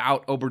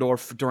about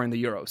Oberdorf during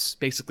the Euros,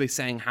 basically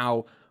saying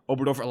how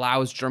Oberdorf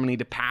allows Germany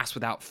to pass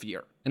without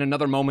fear. In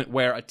another moment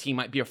where a team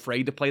might be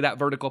afraid to play that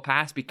vertical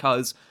pass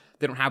because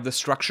they don't have the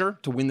structure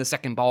to win the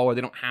second ball, or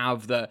they don't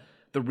have the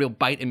real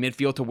bite in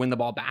midfield to win the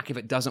ball back if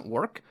it doesn't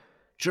work,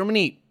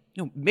 Germany,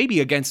 maybe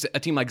against a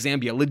team like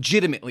Zambia,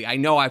 legitimately, I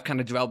know I've kind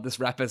of developed this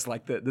rep as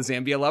like the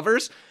Zambia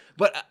lovers,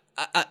 but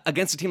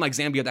against a team like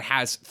Zambia that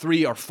has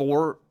 3 or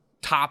 4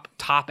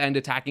 top-end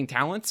attacking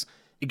talents,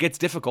 it gets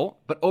difficult,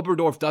 but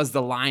Oberdorf does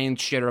the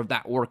lion's share of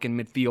that work in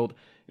midfield.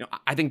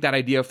 I think that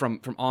idea from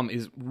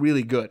is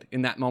really good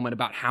in that moment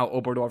about how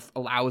Oberdorf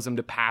allows them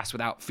to pass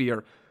without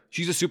fear.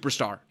 She's a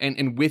superstar,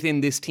 and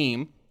within this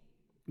team,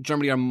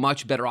 Germany are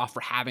much better off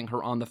for having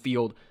her on the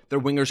field. Their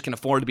wingers can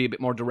afford to be a bit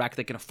more direct.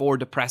 They can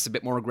afford to press a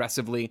bit more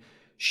aggressively.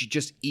 She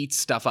just eats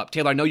stuff up.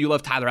 Taylor, I know you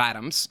love Tyler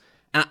Adams,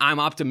 and I'm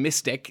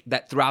optimistic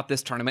that throughout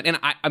this tournament, and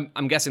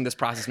I'm guessing this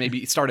process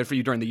maybe started for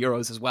you during the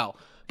Euros as well,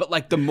 but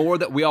like the more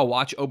that we all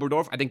watch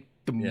Oberdorf, I think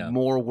the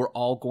more we're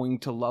all going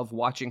to love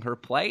watching her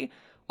play.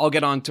 I'll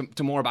get on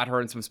to more about her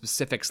and some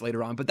specifics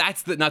later on, but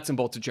that's the nuts and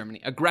bolts of Germany.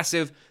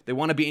 Aggressive, they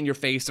want to be in your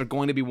face. They're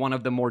going to be one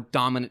of the more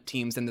dominant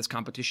teams in this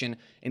competition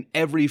in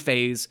every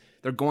phase.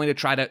 They're going to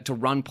try to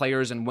run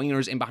players and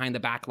wingers in behind the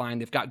back line.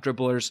 They've got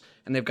dribblers,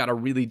 and they've got a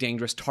really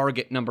dangerous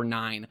target number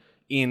 9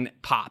 in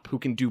Pop, who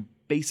can do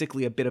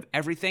basically a bit of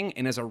everything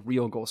and is a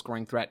real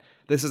goal-scoring threat.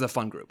 This is a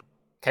fun group.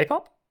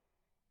 K-pop?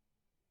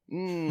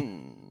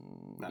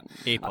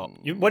 A-pop.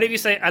 What did you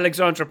say,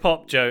 Alexandra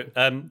Pop, Joe?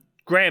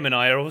 Graham and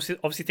I are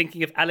obviously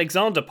thinking of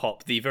Alexander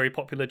Pop, the very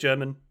popular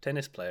German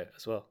tennis player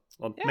as well.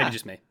 Or maybe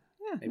just me.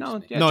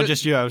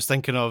 Just you. I was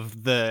thinking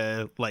of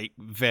the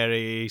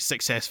very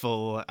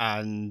successful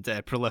and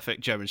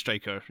prolific German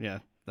striker. Yeah.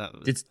 That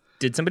was...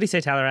 Did somebody say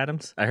Tyler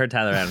Adams? I heard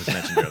Tyler Adams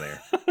mentioned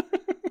earlier.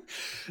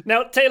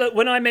 Now, Taylor,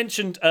 when I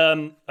mentioned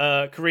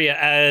Korea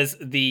as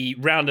the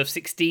round of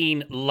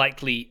 16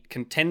 likely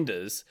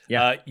contenders,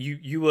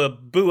 you were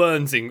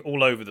boo-ernsing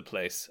all over the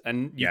place,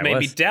 and you made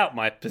me doubt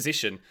my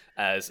position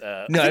as.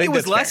 I think it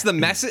was less the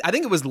message. I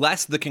think it was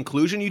less the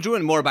conclusion you drew,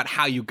 and more about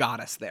how you got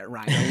us there,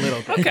 Ryan. A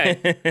little bit. Okay,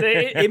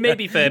 it may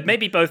be fair.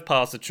 Maybe both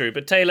paths are true,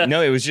 but Taylor.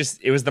 No, it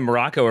was the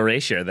Morocco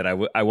erasure that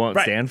I won't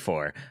stand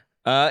for.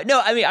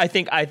 No, I mean, I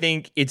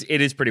think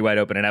it is pretty wide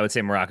open, and I would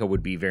say Morocco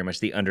would be very much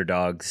the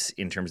underdogs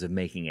in terms of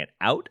making it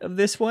out of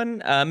this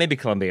one. Maybe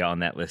Colombia on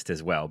that list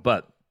as well.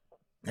 But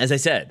as I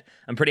said,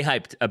 I'm pretty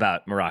hyped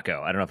about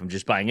Morocco. I don't know if I'm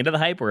just buying into the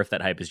hype or if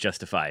that hype is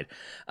justified.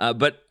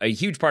 But a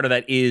huge part of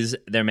that is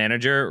their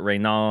manager,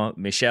 Reynal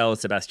Michel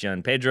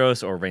Sebastian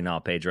Pedros, or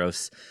Reynal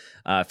Pedros.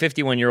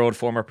 51-year-old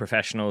former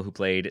professional who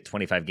played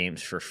 25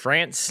 games for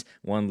France,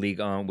 won Ligue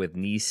 1 with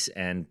Nice,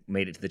 and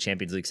made it to the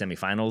Champions League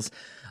semifinals.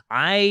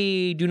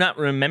 I do not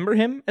remember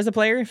him as a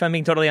player, if I'm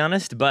being totally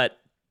honest, but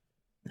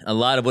a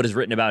lot of what is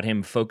written about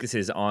him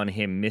focuses on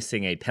him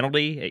missing a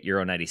penalty at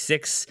Euro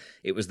 96.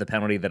 It was the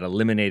penalty that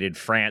eliminated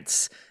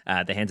France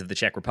at the hands of the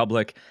Czech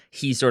Republic.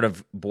 He sort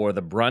of bore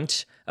the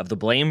brunt of the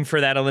blame for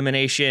that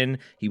elimination.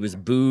 He was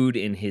booed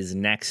in his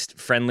next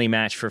friendly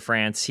match for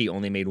France. He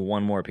only made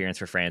one more appearance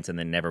for France and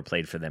then never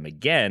played for them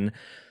again.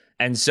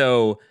 And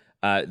so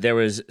there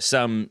was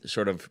some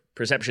sort of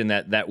perception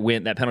that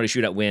penalty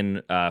shootout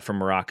win from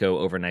Morocco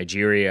over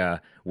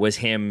Nigeria was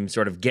him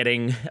sort of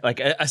getting like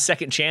a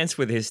second chance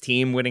with his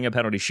team winning a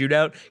penalty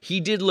shootout. He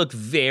did look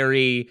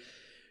very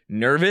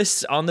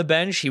nervous on the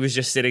bench. He was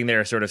just sitting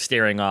there sort of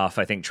staring off,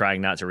 I think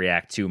trying not to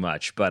react too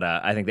much. But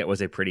I think that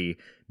was a pretty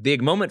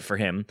big moment for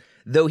him,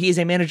 though he is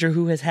a manager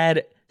who has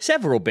had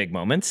several big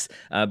moments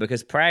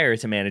because prior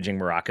to managing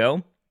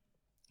Morocco,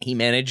 he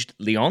managed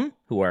Lyon,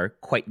 who are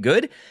quite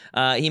good.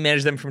 He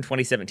managed them from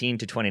 2017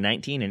 to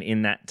 2019, and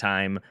in that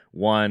time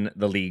won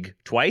the league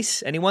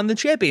twice, and he won the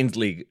Champions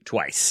League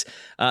twice.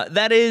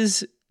 That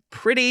is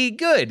pretty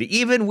good,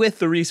 even with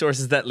the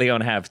resources that Lyon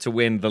have to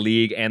win the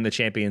league and the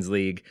Champions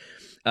League.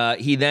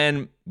 He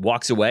then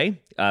walks away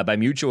by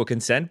mutual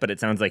consent, but it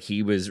sounds like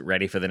he was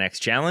ready for the next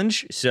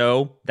challenge.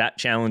 So that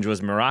challenge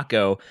was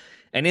Morocco.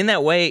 And in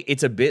that way,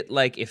 it's a bit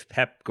like if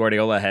Pep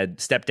Guardiola had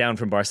stepped down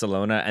from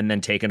Barcelona and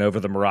then taken over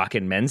the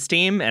Moroccan men's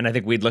team. And I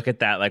think we'd look at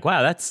that like,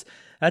 wow,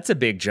 that's a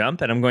big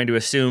jump. And I'm going to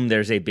assume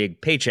there's a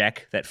big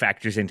paycheck that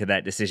factors into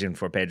that decision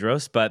for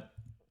Pedros. But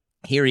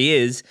here he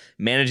is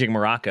managing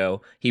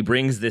Morocco. He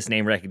brings this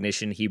name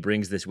recognition. He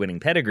brings this winning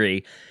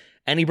pedigree.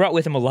 And he brought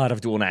with him a lot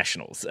of dual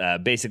nationals.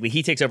 Basically,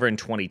 he takes over in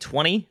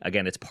 2020.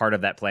 Again, it's part of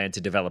that plan to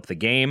develop the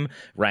game.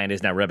 Ryan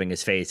is now rubbing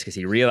his face because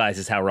he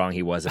realizes how wrong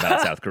he was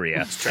about South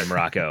Korea and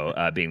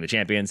Morocco being the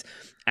champions.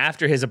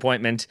 After his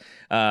appointment,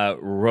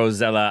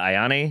 Rosella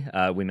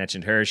Ayane, we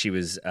mentioned her. She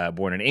was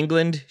born in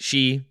England.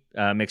 She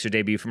makes her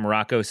debut for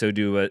Morocco. So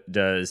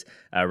does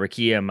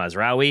Rakia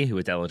Mazraoui, who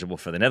is eligible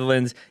for the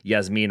Netherlands,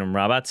 Yasmin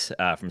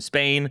Amrabat from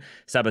Spain,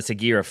 Saba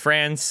Seguir of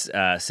France,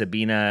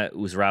 Sabina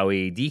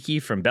Ouzraoui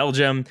Diki from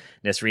Belgium,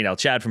 Nesrine El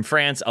Chad from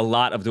France. A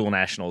lot of dual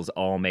nationals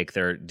all make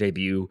their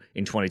debut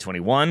in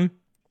 2021.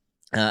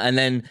 And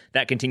then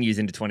that continues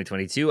into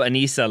 2022.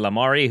 Anissa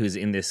Lamari, who's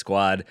in this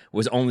squad,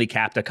 was only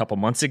capped a couple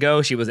months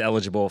ago. She was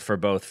eligible for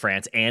both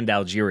France and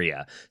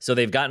Algeria. So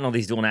they've gotten all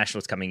these dual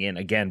nationals coming in,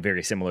 again,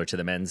 very similar to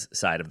the men's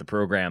side of the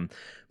program.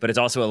 But it's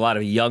also a lot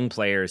of young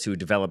players who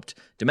developed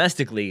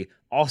domestically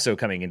also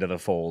coming into the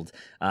fold,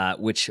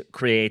 which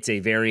creates a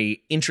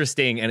very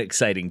interesting and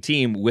exciting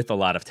team with a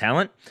lot of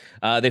talent.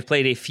 They've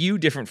played a few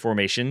different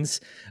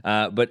formations,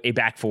 but a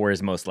back four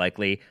is most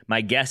likely.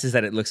 My guess is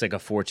that it looks like a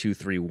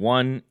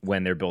 4-2-3-1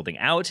 when they're building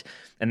out,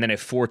 and then a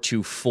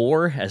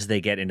 4-2-4 as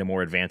they get into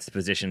more advanced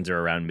positions or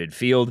around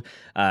midfield.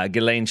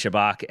 Ghislaine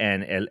Shabak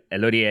and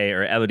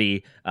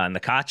Elodie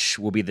Nakac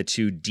will be the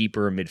two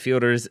deeper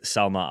midfielders.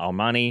 Salma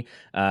Almani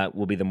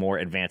will be the more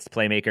advanced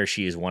playmaker.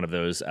 She is one of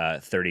those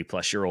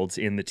 30-plus-year-olds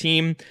in the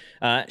team.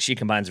 She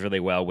combines really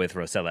well with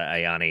Rosella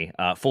Ayani.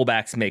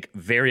 Fullbacks make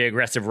very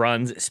aggressive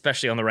runs,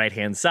 especially on the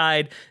right-hand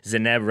side.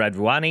 Zeneb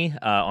Radouani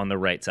on the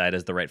right side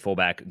as the right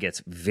fullback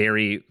gets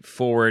very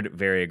forward,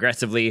 very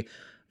aggressively.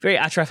 Very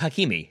Achraf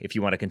Hakimi, if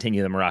you want to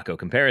continue the Morocco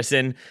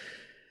comparison.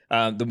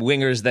 The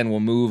wingers then will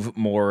move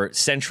more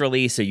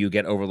centrally, so you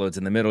get overloads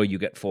in the middle, you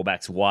get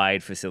fullbacks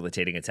wide,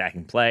 facilitating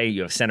attacking play.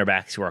 You have center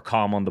backs who are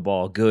calm on the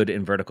ball, good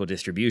in vertical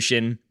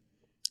distribution.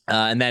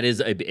 And that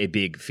is a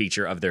big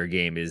feature of their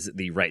game, is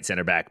the right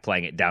center back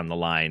playing it down the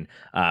line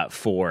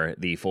for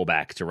the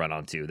fullback to run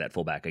onto. That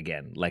fullback,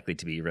 again, likely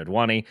to be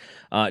Redouani.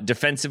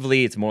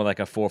 Defensively, it's more like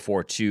a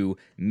 4-4-2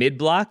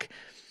 mid-block.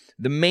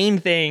 The main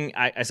thing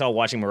I saw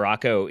watching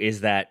Morocco is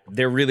that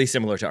they're really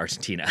similar to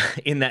Argentina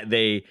in that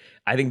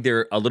I think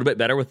they're a little bit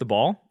better with the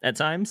ball at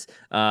times.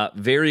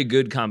 Very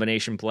good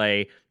combination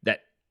play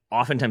that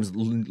oftentimes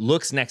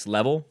looks next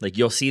level. Like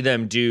you'll see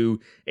them do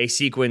a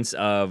sequence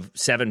of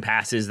 7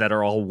 passes that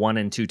are all 1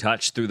 and 2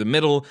 touch through the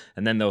middle,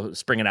 and then they'll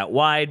spring it out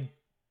wide.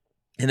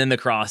 And then the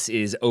cross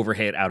is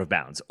overhit out of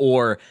bounds.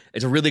 Or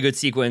it's a really good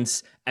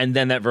sequence, and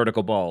then that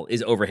vertical ball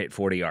is overhit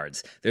 40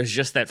 yards. There's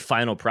just that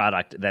final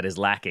product that is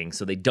lacking,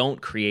 so they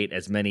don't create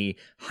as many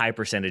high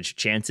percentage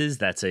chances.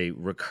 That's a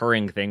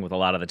recurring thing with a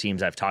lot of the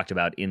teams I've talked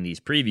about in these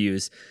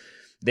previews.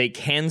 They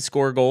can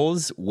score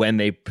goals when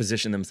they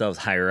position themselves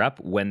higher up,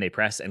 when they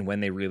press, and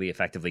when they really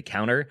effectively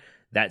counter.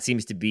 That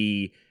seems to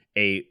be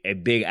a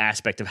big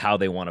aspect of how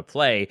they want to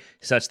play,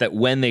 such that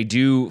when they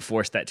do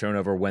force that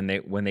turnover, when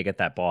they get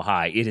that ball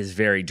high, it is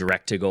very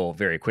direct to goal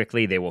very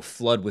quickly. They will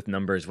flood with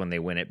numbers when they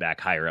win it back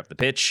higher up the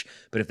pitch.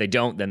 But if they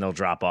don't, then they'll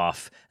drop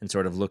off and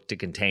sort of look to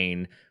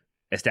contain,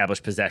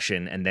 establish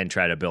possession, and then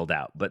try to build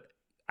out. But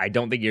I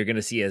don't think you're going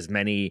to see as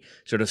many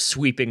sort of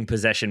sweeping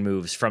possession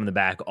moves from the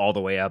back all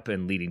the way up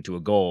and leading to a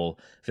goal.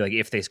 I feel like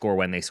if they score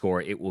when they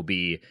score, it will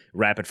be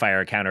rapid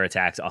fire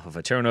counterattacks off of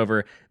a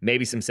turnover,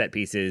 maybe some set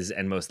pieces,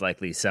 and most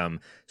likely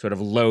some sort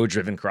of low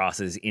driven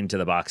crosses into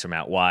the box from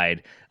out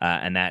wide.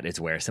 And that is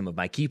where some of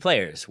my key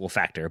players will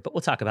factor, but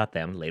we'll talk about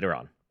them later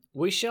on.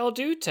 We shall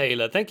do,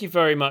 Taylor. Thank you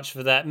very much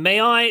for that.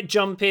 May I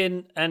jump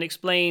in and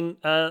explain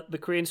the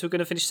Koreans who are going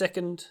to finish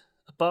second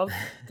above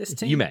this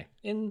team? You may.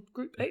 In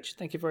Group H.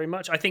 Thank you very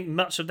much. I think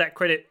much of that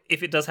credit,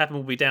 if it does happen,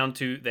 will be down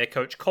to their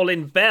coach,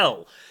 Colin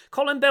Bell.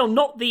 Colin Bell,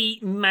 not the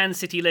Man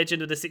City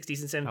legend of the 60s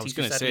and 70s,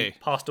 who sadly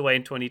passed away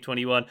in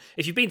 2021.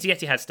 If you've been to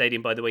Etihad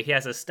Stadium, by the way, he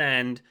has a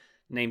stand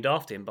named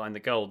after him behind the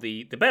goal,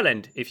 the bell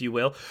end, if you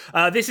will.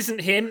 This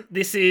isn't him.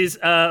 This is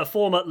a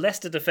former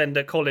Leicester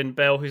defender, Colin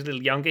Bell, who's a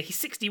little younger. He's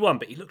 61,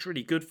 but he looks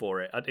really good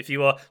for it. If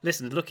you are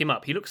listening, look him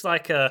up. He looks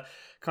like a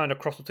kind of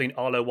cross between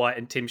Arlo White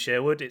and Tim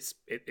Sherwood. It's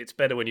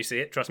better when you see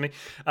it, trust me.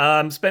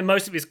 Spent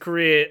most of his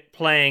career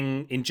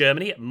playing in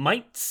Germany at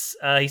Mainz.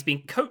 He's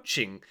been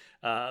coaching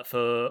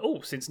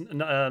since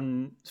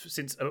 2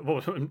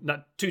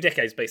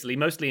 decades, basically,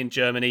 mostly in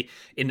Germany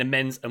in the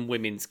men's and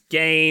women's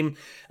game.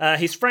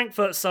 His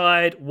Frankfurt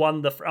side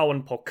won the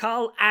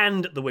Frauenpokal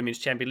and the Women's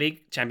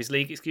Champions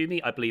League,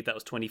 I believe that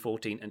was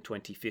 2014 and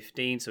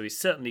 2015, so he's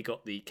certainly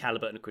got the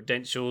caliber and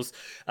credentials.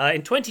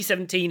 In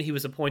 2017, he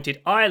was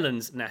appointed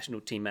Ireland's national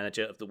team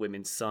manager of the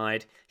women's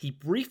side. He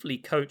briefly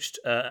coached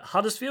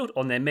Huddersfield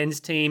on their men's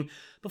team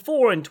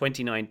before in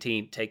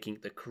 2019 taking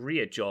the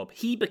Korea job.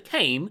 He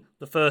became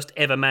the first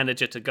ever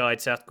manager to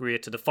guide South Korea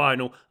to the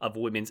final of the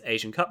Women's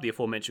Asian Cup, the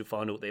aforementioned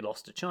final they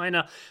lost to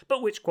China,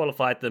 but which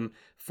qualified them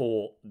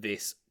for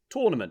this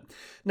tournament.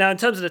 Now, in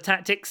terms of the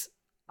tactics,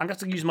 I'm going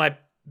to use my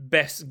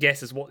best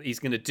guess as what he's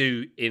going to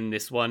do in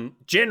this one.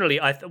 Generally,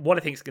 what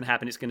I think is going to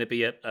happen, it's going to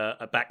be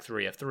a back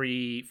three, a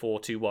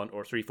 3-4-2-1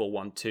 or a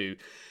 3-4-1-2.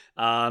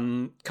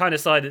 Kind of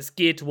side that's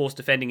geared towards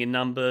defending in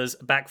numbers,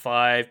 back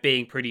five,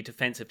 being pretty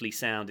defensively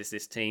sound is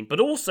this team, but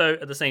also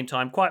at the same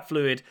time quite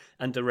fluid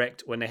and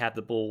direct when they have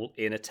the ball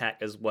in attack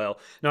as well.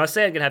 Now I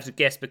say I'm going to have to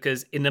guess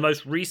because in the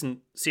most recent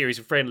series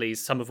of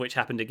friendlies, some of which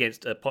happened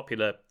against a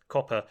popular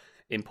copper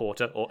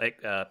importer or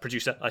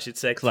producer, I should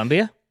say.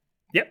 Colombia?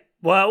 Yep.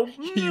 Well,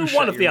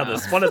 one of the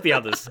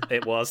others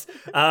it was.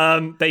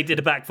 They did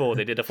a back four.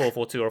 They did a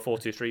 4-4-2 or a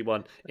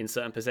 4-2-3-1 in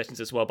certain possessions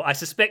as well. But I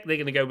suspect they're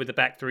going to go with the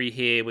back three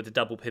here with a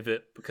double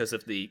pivot because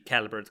of the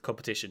caliber of the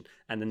competition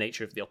and the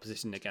nature of the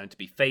opposition they're going to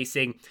be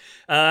facing.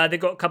 They've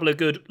got a couple of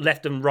good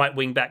left and right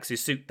wing backs who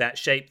suit that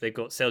shape. They've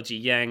got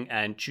Seoji Yang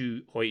and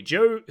Chu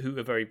Hoi-jo, who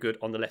are very good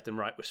on the left and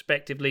right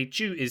respectively.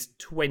 Chu is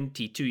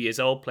 22 years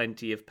old,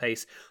 plenty of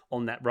pace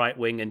on that right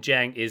wing, and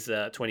Jang is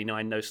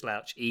 29, no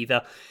slouch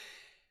either.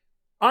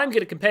 I'm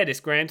going to compare this,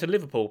 Graham, to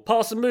Liverpool.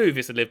 Pass and move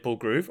is the Liverpool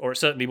groove, or it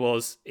certainly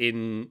was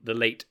in the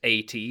late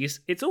 80s.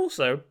 It's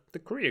also the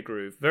Korea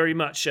groove. Very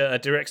much a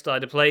direct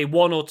style to play,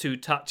 one or two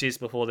touches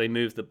before they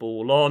move the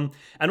ball on.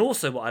 And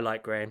also what I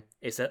like, Graham,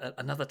 is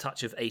another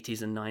touch of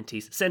 80s and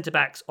 90s.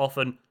 Centre-backs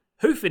often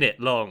hoofing it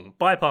long,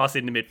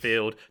 bypassing the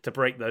midfield to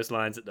break those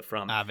lines at the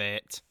front. Have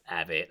it.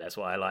 That's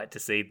what I like to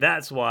see.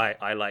 That's why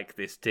I like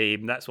this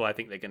team. That's why I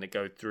think they're going to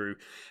go through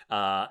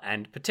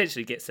and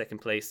potentially get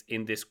second place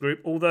in this group.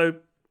 Although,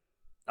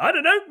 I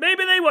don't know,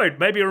 maybe they won't.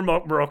 Maybe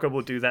Morocco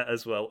will do that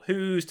as well.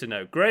 Who's to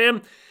know?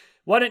 Graham,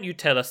 why don't you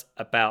tell us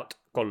about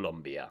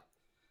Colombia?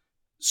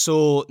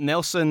 So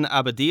Nelson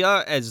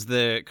Abadia is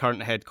the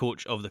current head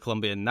coach of the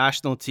Colombian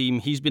national team.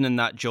 He's been in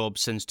that job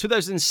since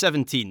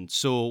 2017.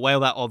 So while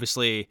that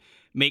obviously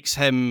makes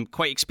him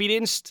quite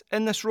experienced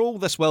in this role,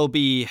 this will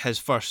be his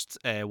first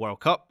World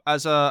Cup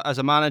as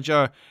a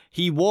manager.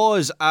 He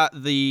was at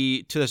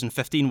the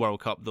 2015 World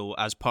Cup, though,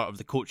 as part of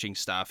the coaching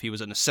staff. He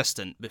was an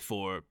assistant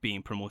before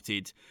being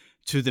promoted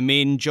to the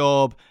main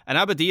job. And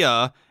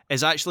Abadia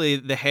is actually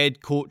the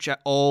head coach at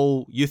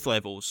all youth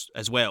levels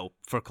as well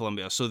for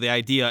Colombia. So the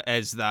idea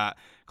is that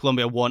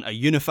Colombia want a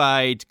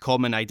unified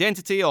common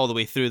identity all the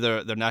way through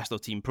their national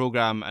team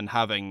program, and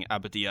having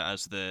Abadia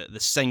as the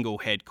single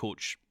head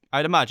coach,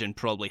 I'd imagine,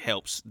 probably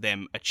helps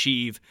them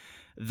achieve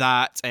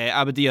that.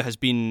 Abadia has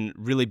been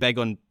really big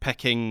on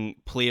picking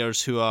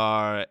players who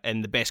are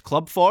in the best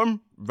club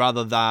form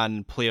rather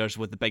than players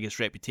with the biggest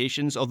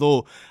reputations.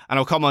 Although, and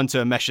I'll come on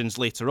to omissions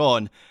later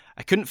on,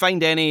 I couldn't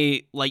find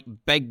any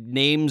big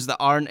names that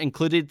aren't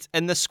included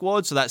in this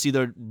squad. So that's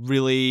either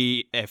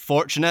really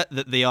fortunate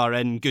that they are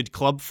in good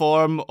club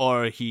form,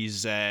 or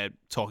he's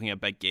talking a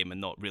big game and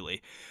not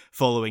really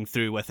following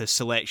through with his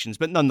selections.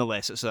 But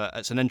nonetheless,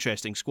 it's an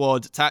interesting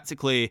squad.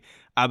 Tactically,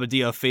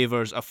 Abadia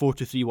favours a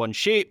 4-2-3-1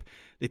 shape.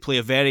 They play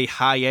a very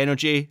high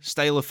energy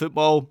style of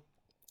football.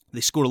 They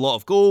score a lot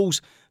of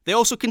goals. They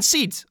also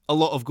concede a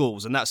lot of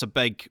goals, and that's a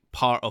big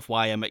part of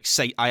why I am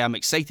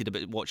excited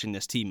about watching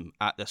this team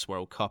at this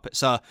World Cup.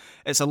 It's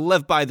a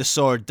live by the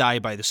sword, die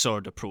by the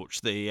sword approach.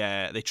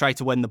 They try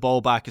to win the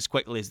ball back as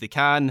quickly as they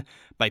can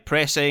by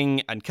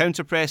pressing and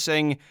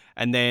counter-pressing,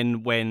 and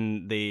then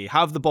when they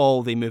have the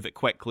ball, they move it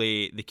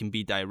quickly. They can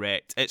be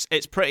direct.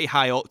 It's pretty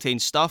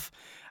high-octane stuff,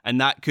 and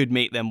that could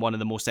make them one of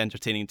the most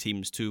entertaining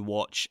teams to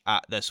watch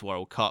at this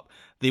World Cup.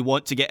 They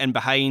want to get in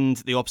behind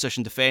the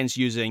opposition defence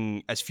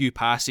using as few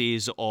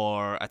passes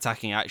or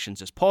attacking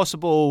actions as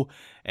possible.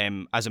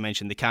 As I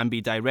mentioned, they can be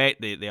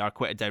direct. They are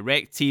quite a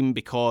direct team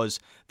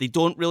because they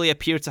don't really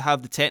appear to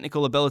have the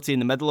technical ability in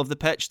the middle of the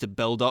pitch to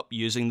build up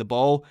using the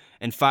ball.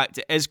 In fact,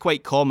 it is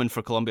quite common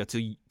for Colombia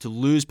to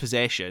lose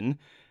possession,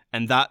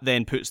 and that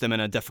then puts them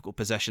in a difficult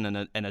position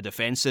in a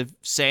defensive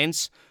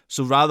sense.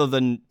 So rather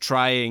than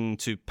trying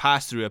to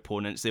pass through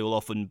opponents, they will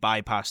often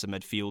bypass the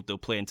midfield. They'll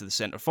play into the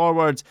centre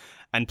forward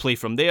and play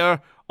from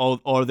there,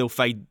 or they'll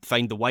find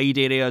the wide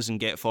areas and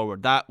get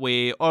forward that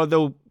way, or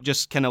they'll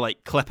just kind of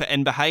clip it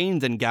in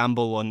behind and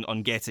gamble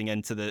on getting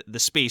into the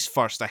space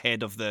first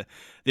ahead of the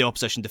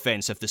opposition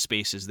defence if the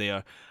space is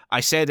there.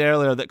 I said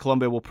earlier that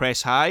Colombia will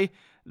press high.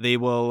 They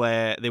will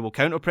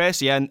counter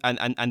press, yeah,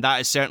 and that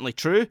is certainly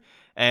true.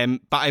 But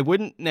I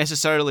wouldn't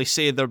necessarily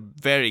say they're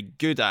very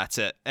good at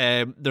it.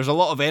 There's a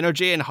lot of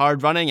energy and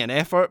hard running and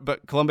effort,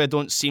 but Colombia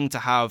don't seem to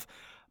have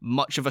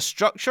much of a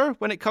structure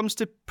when it comes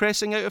to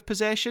pressing out of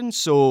possession.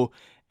 So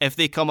if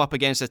they come up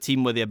against a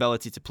team with the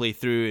ability to play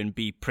through and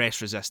be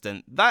press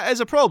resistant, that is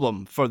a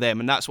problem for them.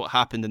 And that's what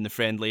happened in the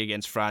friendly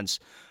against France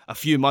a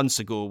few months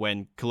ago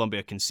when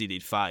Colombia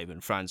conceded 5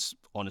 and France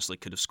honestly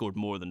could have scored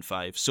more than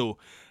 5. So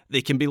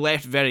they can be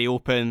left very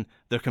open.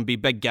 There can be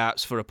big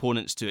gaps for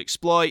opponents to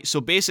exploit.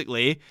 So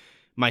basically,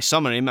 my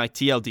summary, my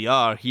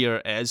TLDR here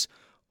is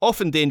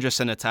often dangerous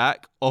in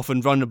attack,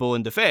 often vulnerable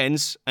in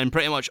defence, and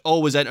pretty much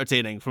always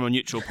entertaining from a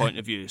neutral point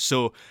of view.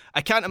 So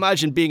I can't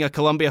imagine being a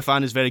Colombia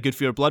fan is very good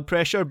for your blood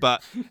pressure,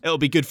 but it'll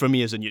be good for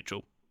me as a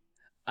neutral.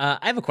 I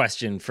have a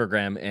question for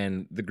Graham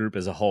and the group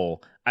as a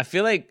whole. I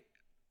feel like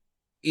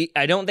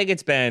I don't think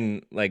it's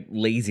been like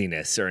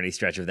laziness or any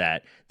stretch of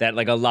that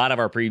like a lot of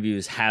our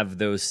previews have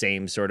those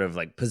same sort of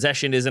like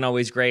possession isn't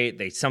always great.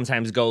 They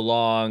sometimes go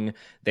long.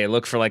 They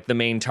look for like the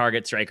main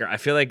target striker. I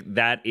feel like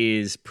that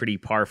is pretty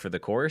par for the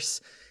course.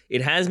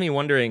 It has me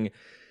wondering,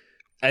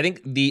 I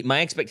think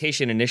my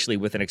expectation initially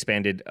with an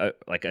expanded,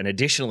 like an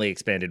additionally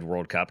expanded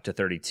World Cup to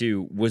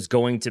 32 was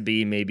going to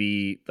be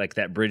maybe like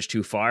that bridge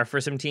too far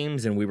for some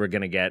teams. And we were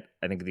going to get,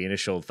 I think the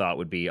initial thought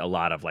would be a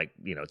lot of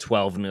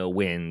 12-0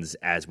 wins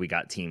as we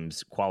got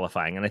teams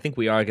qualifying. And I think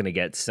we are going to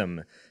get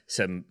some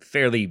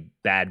fairly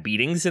bad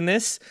beatings in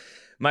this.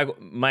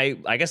 My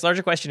I guess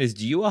larger question is,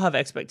 do you all have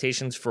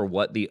expectations for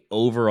what the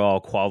overall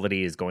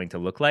quality is going to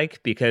look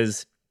like?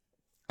 Because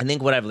I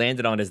think what I've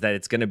landed on is that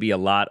it's going to be a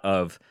lot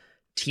of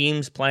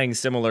teams playing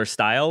similar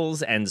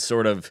styles and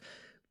sort of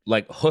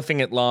like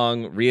hoofing it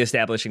long,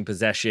 reestablishing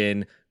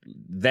possession,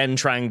 then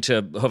trying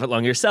to hoof it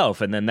long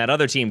yourself, and then that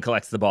other team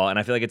collects the ball. And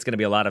I feel like it's going to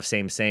be a lot of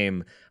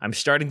same. I'm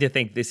starting to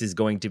think this is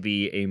going to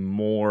be a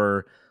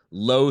more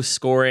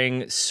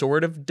low-scoring,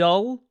 sort of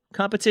dull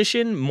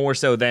competition, more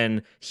so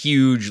than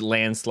huge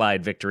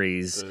landslide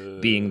victories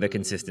being the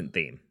consistent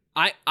theme.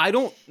 I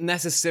don't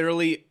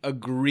necessarily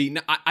agree.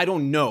 I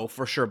don't know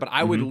for sure, but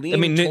I would lean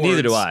towards...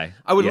 neither do I.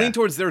 I would lean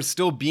towards there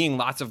still being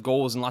lots of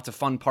goals and lots of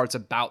fun parts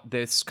about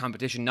this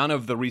competition. None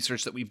of the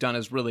research that we've done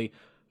has really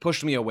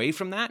pushed me away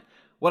from that.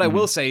 What I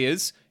will say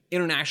is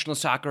international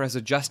soccer has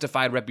a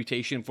justified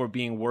reputation for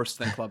being worse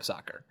than club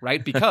soccer,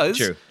 right? Because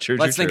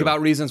let's think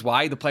about reasons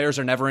why. The players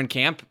are never in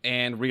camp,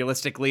 and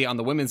realistically on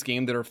the women's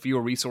game, there are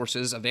fewer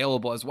resources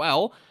available as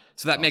well.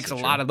 So that makes a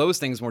lot of those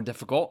things more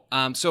difficult.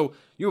 So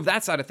you have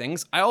that side of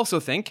things. I also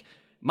think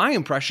my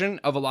impression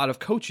of a lot of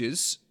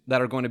coaches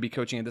that are going to be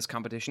coaching in this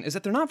competition is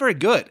that they're not very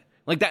good.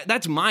 Like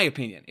that's my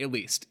opinion, at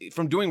least.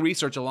 From doing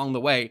research along the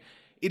way,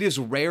 it is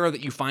rare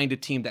that you find a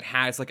team that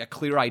has like a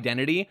clear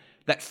identity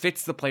that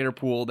fits the player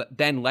pool that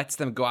then lets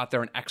them go out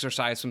there and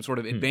exercise some sort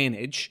of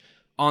advantage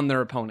on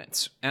their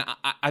opponents. And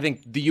I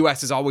think the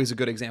U.S. is always a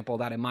good example of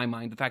that in my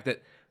mind. The fact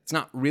that it's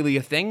not really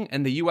a thing,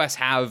 and the U.S.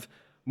 have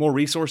more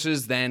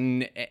resources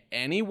than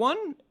anyone,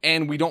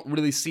 and we don't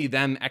really see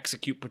them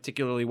execute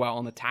particularly well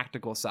on the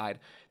tactical side.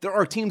 There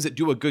are teams that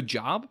do a good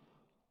job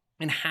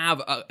and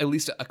have at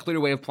least a clear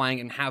way of playing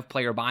and have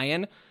player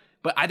buy-in,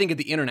 but I think at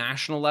the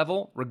international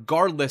level,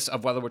 regardless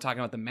of whether we're talking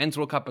about the Men's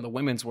World Cup or the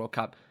Women's World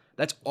Cup,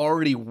 that's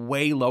already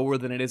way lower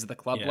than it is at the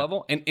club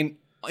level. And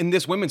in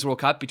this Women's World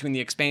Cup, between the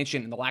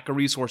expansion and the lack of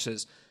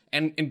resources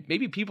and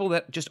maybe people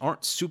that just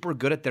aren't super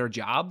good at their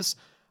jobs,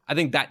 I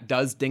think that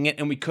does ding it,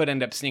 and we could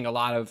end up seeing a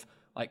lot of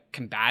like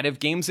combative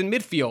games in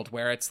midfield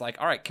where it's like,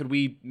 all right, could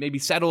we maybe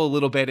settle a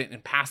little bit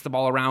and pass the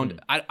ball around?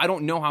 I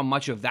don't know how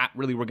much of that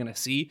really we're going to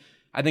see.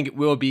 I think it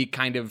will be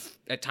kind of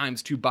at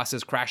times two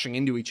buses crashing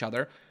into each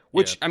other,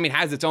 which I mean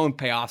has its own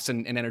payoffs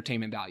and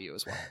entertainment value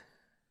as well.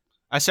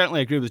 I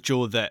certainly agree with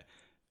Joe that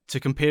to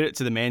compare it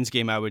to the men's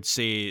game, I would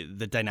say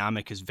the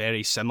dynamic is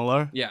very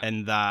similar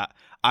in that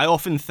I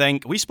often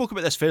think, we spoke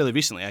about this fairly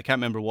recently, I can't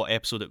remember what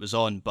episode it was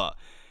on, but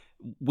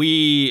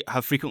we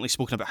have frequently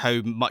spoken about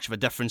how much of a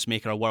difference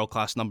maker a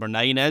world-class number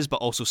 9 is, but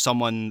also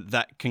someone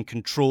that can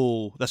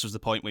control, this was the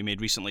point we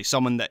made recently,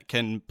 someone that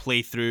can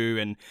play through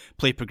and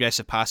play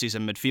progressive passes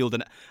in midfield.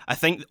 And I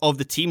think of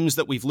the teams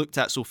that we've looked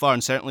at so far,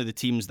 and certainly the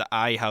teams that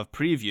I have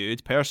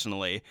previewed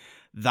personally,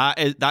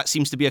 that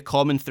seems to be a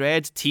common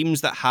thread.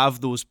 Teams that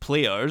have those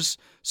players.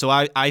 So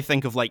I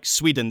think of like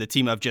Sweden, the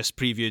team I've just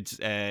previewed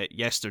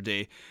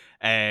yesterday.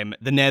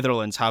 The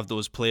Netherlands have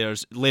those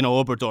players. Lena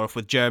Oberdorf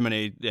with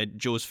Germany,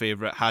 Joe's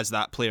favourite, has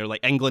that player.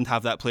 Like England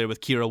have that player with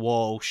Kira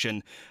Walsh,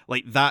 and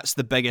like that's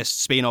the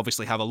biggest. Spain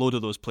obviously have a load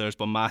of those players,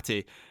 but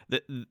Mate,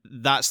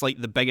 that's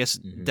like the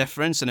biggest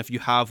difference. And if you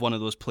have one of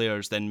those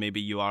players, then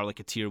maybe you are like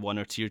a tier 1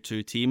 or tier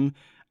 2 team,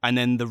 and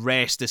then the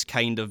rest is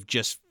kind of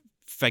just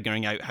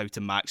figuring out how to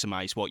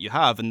maximise what you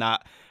have. And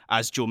that,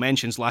 as Joe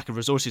mentions, lack of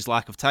resources,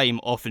 lack of time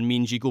often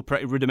means you go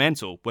pretty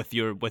rudimental with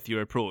your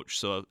approach.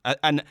 So,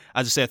 and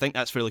as I say, I think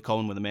that's fairly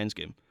common with the men's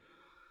game.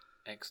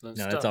 Excellent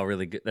No, stuff. that's all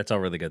really good. That's all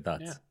really good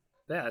thoughts.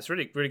 Yeah, it's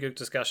really good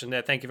discussion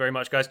there. Thank you very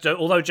much, guys.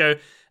 Although, Joe,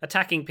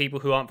 attacking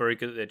people who aren't very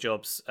good at their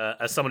jobs,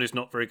 as someone who's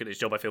not very good at his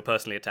job, I feel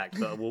personally attacked.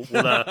 But we'll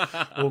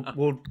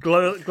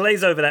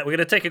glaze over that. We're going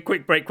to take a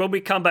quick break. When we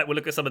come back, we'll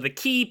look at some of the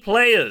key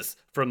players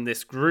from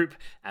this group,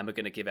 and we're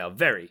going to give our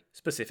very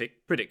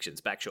specific predictions.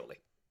 Back shortly.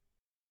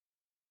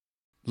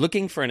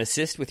 Looking for an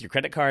assist with your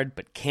credit card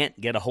but can't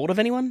get a hold of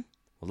anyone?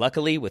 Well,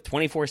 luckily, with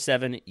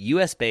 24/7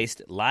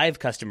 US-based live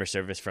customer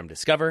service from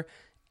Discover,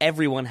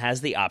 everyone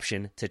has the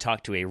option to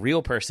talk to a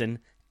real person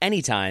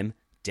anytime,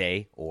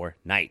 day or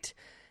night.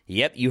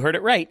 Yep, you heard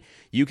it right.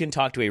 You can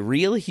talk to a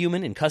real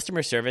human in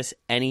customer service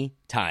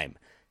anytime.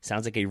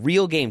 Sounds like a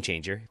real game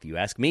changer, if you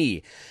ask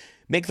me.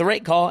 Make the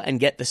right call and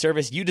get the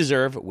service you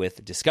deserve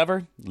with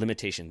Discover.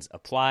 Limitations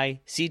apply.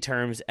 See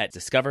terms at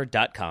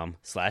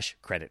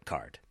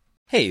discover.com/creditcard.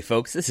 Hey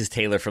folks, this is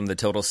Taylor from the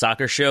Total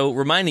Soccer Show,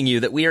 reminding you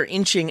that we are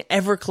inching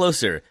ever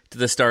closer to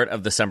the start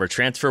of the summer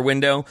transfer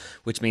window,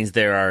 which means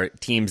there are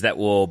teams that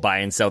will buy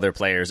and sell their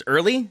players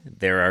early,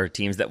 there are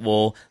teams that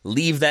will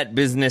leave that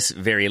business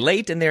very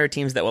late, and there are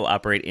teams that will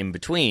operate in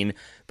between.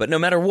 But no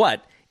matter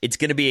what, it's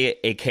going to be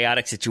a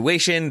chaotic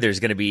situation. There's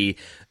going to be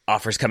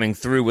offers coming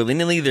through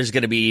willy-nilly. There's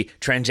going to be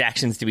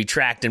transactions to be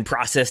tracked and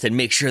processed and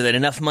make sure that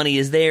enough money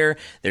is there.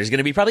 There's going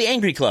to be probably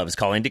angry clubs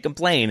calling to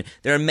complain.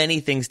 There are many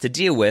things to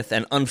deal with,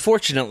 and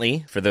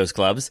unfortunately for those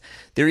clubs,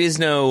 there is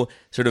no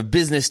sort of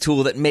business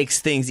tool that makes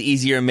things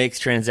easier, makes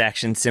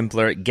transactions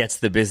simpler, gets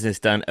the business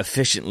done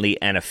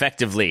efficiently and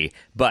effectively.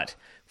 But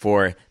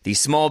for the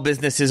small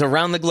businesses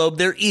around the globe,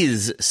 there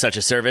is such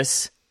a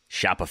service,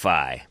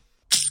 Shopify.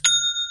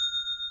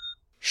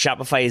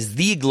 Shopify is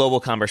the global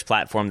commerce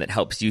platform that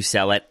helps you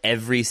sell at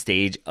every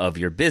stage of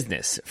your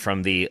business,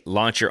 from the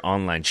launch your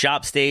online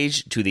shop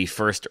stage to the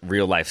first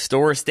real-life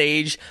store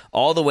stage,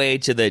 all the way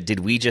to the did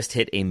we just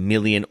hit 1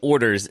 million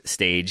orders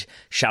stage.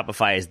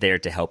 Shopify is there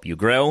to help you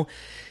grow.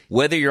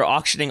 Whether you're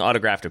auctioning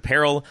autographed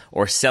apparel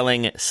or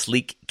selling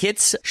sleek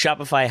kits,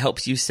 Shopify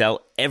helps you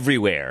sell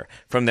everywhere.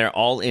 From their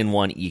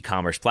all-in-one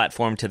e-commerce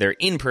platform to their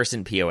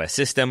in-person POS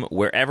system,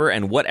 wherever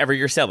and whatever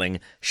you're selling,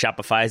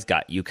 Shopify's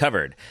got you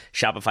covered.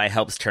 Shopify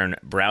helps turn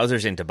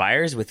browsers into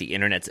buyers with the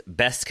internet's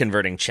best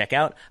converting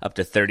checkout, up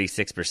to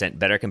 36%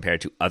 better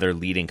compared to other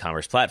leading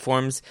commerce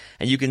platforms.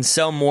 And you can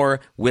sell more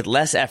with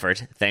less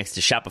effort thanks to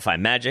Shopify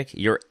Magic,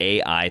 your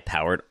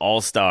AI-powered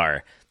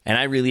all-star. And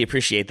I really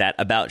appreciate that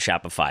about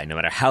Shopify. No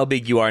matter how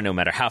big you are, no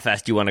matter how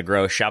fast you want to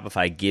grow,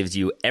 Shopify gives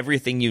you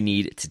everything you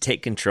need to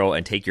take control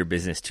and take your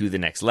business to the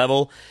next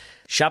level.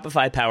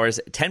 Shopify powers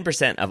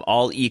 10% of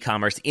all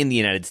e-commerce in the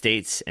United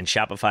States, and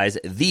Shopify's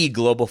the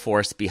global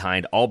force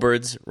behind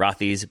Allbirds,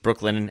 Rothy's,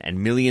 Brooklinen, and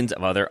millions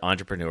of other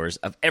entrepreneurs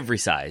of every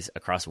size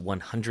across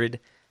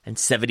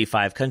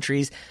 175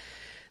 countries.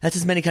 That's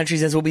as many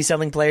countries as will be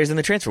selling players in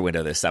the transfer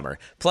window this summer.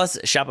 Plus,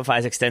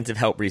 Shopify's extensive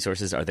help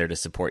resources are there to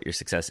support your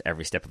success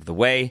every step of the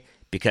way,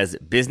 because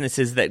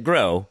businesses that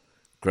grow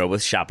with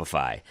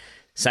Shopify.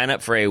 Sign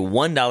up for a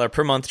 $1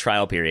 per month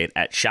trial period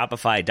at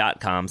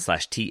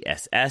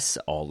shopify.com/TSS,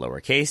 all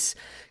lowercase.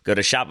 Go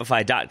to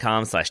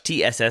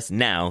shopify.com/TSS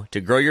now to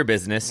grow your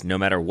business no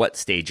matter what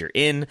stage you're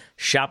in.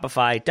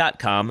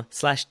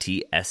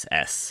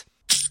 Shopify.com/TSS.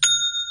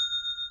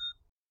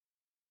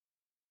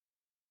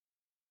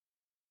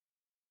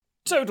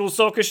 Total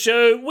Soccer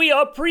Show, we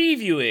are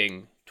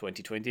previewing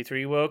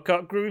 2023 World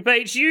Cup Group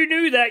H. You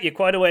knew that. You're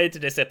quite away into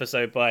this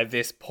episode by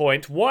this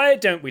point. Why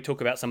don't we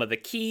talk about some of the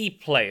key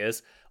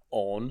players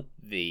on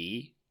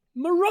the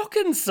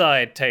Moroccan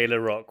side, Taylor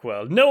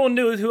Rockwell? No one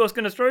knew who I was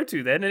going to throw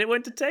to then, and it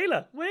went to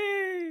Taylor.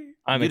 Whee!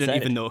 You didn't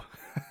even know.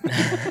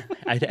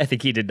 I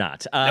think he did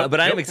not. But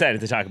I am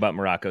excited to talk about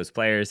Morocco's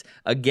players.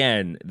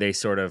 Again, they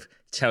sort of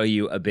tell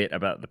you a bit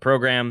about the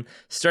program,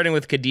 starting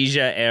with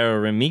Khadija El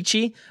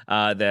Ramichi,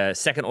 the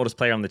second oldest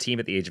player on the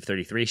team at the age of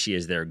 33. She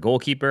is their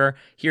goalkeeper.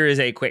 Here is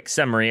a quick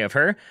summary of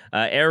her.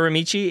 El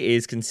Ramichi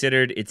is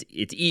considered,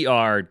 it's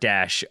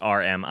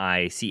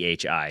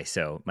ER-RMICHI,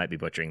 so might be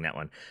butchering that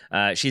one.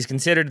 She's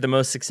considered the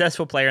most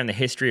successful player in the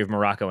history of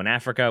Morocco and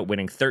Africa,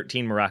 winning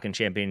 13 Moroccan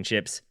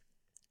championships,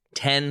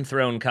 10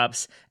 Throne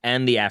Cups,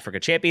 and the Africa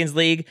Champions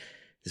League.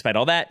 Despite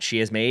all that, she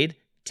has made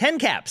 10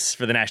 caps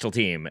for the national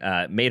team.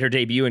 Made her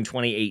debut in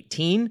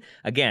 2018.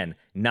 Again,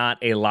 not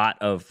a lot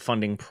of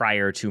funding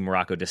prior to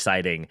Morocco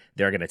deciding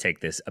they're going to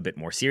take this a bit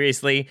more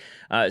seriously.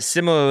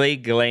 Similarly,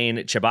 Ghislaine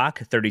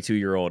Chabak,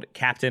 32-year-old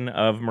captain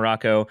of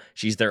Morocco.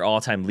 She's their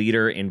all-time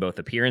leader in both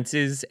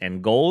appearances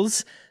and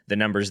goals. The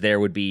numbers there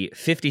would be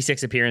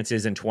 56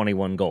 appearances and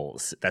 21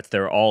 goals. That's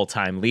their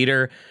all-time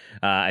leader.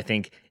 I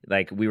think,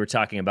 like we were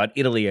talking about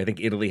Italy, I think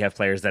Italy have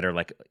players that are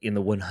like in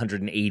the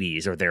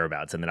 180s or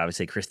thereabouts. And then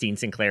obviously Christine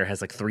Sinclair has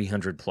like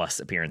 300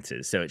 plus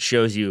appearances. So it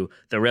shows you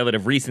the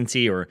relative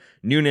recency or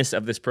newness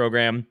of this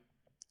program.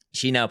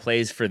 She now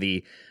plays for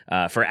the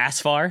for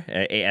Asfar,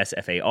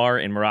 A-S-F-A-R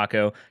in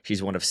Morocco.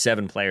 She's one of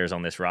 7 players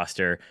on this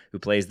roster who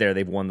plays there.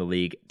 They've won the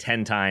league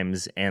 10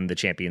 times and the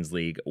Champions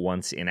League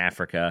once in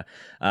Africa.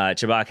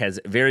 Chabak has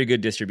very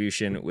good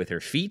distribution with her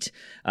feet.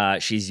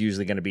 She's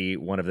usually going to be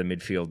one of the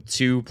midfield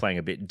 2, playing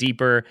a bit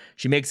deeper.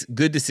 She makes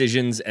good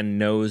decisions and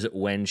knows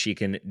when she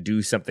can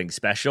do something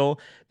special.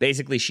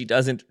 Basically, she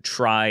doesn't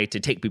try to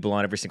take people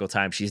on every single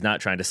time. She's not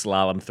trying to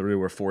slalom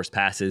through or force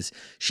passes.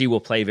 She will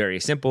play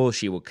very simple.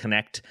 She will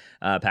connect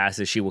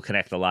passes. She will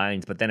connect the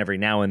lines, but then every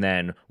now and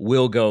then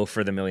will go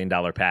for the $1 million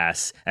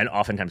pass and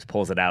oftentimes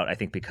pulls it out, I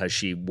think, because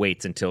she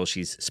waits until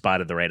she's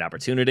spotted the right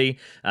opportunity.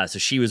 So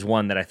she was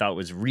one that I thought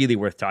was really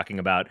worth talking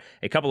about.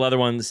 A couple other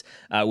ones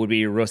would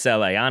be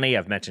Roselle Ayani.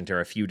 I've mentioned her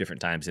a few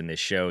different times in this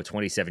show,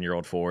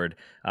 27-year-old forward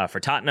for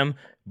Tottenham.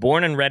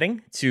 Born in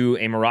Reading to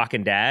a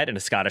Moroccan dad and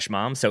a Scottish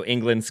mom. So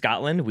England,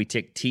 Scotland, we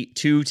ticked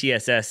 2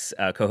 TSS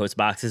co-host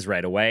boxes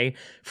right away.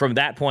 From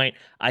that point,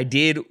 I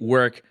did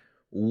work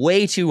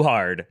way too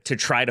hard to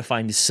try to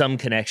find some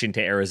connection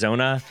to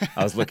Arizona.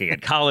 I was looking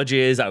at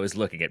colleges. I was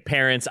looking at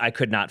parents. I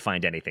could not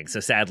find anything. So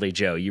sadly,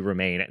 Joe, you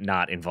remain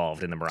not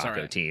involved in the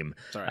Morocco team.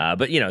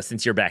 But,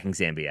 since you're backing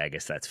Zambia, I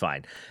guess that's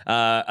fine.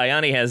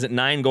 Ayani has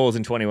 9 goals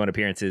in 21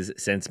 appearances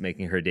since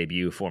making her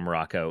debut for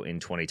Morocco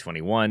in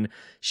 2021.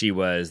 She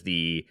was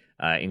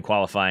in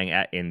qualifying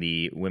in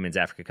the Women's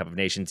Africa Cup of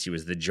Nations, she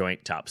was the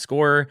joint top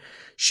scorer.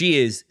 She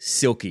is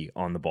silky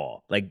on the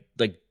ball. Like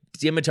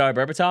Dimitar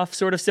Berbatov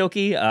sort of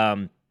silky.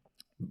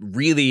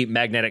 Really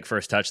magnetic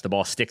first touch. The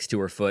ball sticks to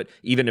her foot,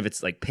 even if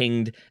it's like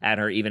pinged at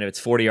her, even if it's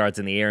 40 yards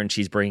in the air and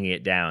she's bringing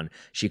it down.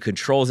 She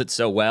controls it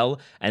so well,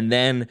 and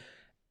then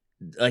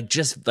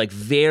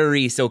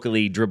very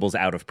silkily dribbles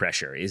out of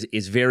pressure,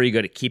 is very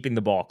good at keeping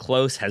the ball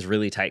close, has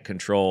really tight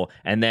control,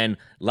 and then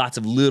lots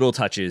of little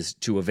touches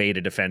to evade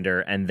a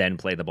defender and then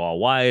play the ball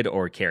wide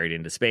or carry it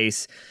into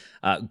space.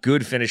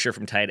 Good finisher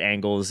from tight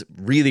angles,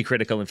 really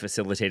critical in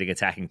facilitating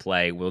attacking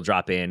play. Will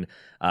drop in,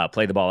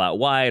 play the ball out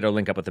wide or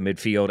link up with the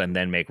midfield and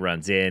then make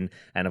runs in.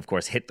 And of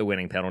course, hit the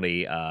winning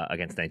penalty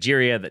against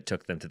Nigeria that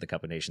took them to the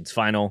Cup of Nations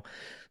final.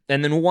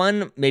 And then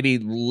one maybe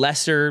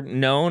lesser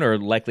known or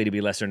likely to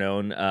be lesser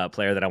known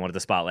player that I wanted to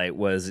spotlight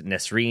was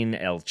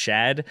Nesrine El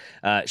Chad.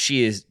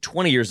 She is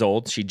 20 years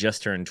old. She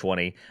just turned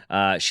 20.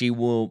 She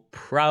will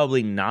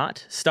probably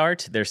not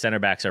start. Their center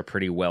backs are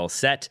pretty well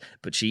set,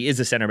 but she is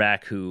a center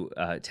back who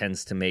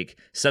tends to make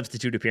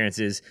substitute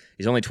appearances.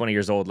 She's only 20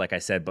 years old, like I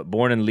said, but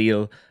born in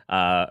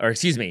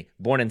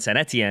born in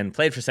Saint-Etienne,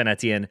 played for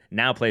Saint-Etienne,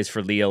 now plays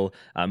for Lille,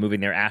 moving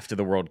there after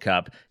the World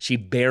Cup. She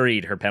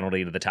buried her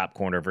penalty to the top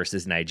corner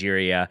versus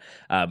Nigeria,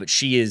 but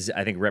she is,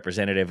 I think,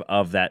 representative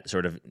of that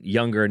sort of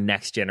younger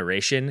next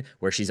generation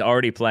where she's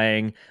already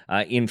playing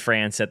in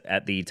France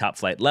at the top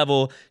flight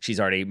level. She's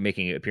already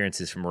making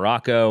appearances for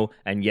Morocco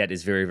and yet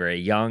is very, very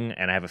young.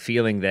 And I have a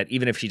feeling that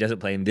even if she doesn't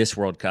play in this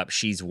World Cup,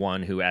 she's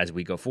one who, as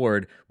we go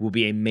forward, will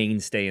be a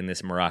mainstay in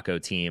this Morocco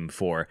team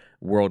for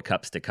World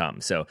Cups to come.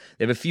 So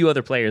they have a few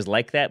other players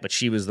like that, but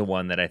she was the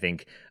one that I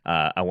think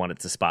I wanted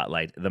to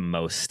spotlight the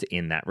most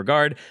in that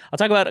regard. I'll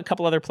talk about a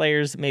couple other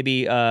players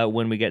maybe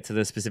when we get to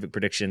the specific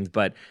predictions,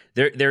 but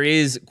there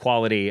is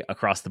quality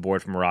across the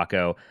board for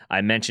Morocco.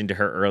 I mentioned to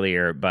her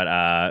earlier, but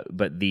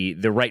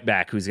the right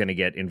back who's going to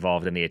get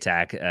involved in the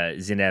attack,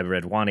 Zineb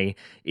Redouani,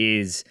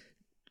 is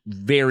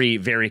very,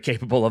 very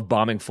capable of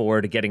bombing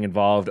forward, getting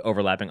involved,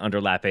 overlapping,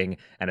 underlapping,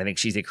 and I think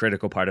she's a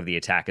critical part of the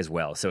attack as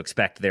well. So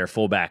expect their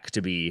fullback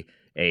to be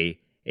a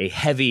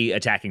heavy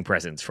attacking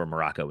presence for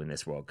Morocco in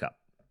this World Cup.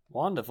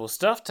 Wonderful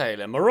stuff,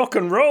 Taylor.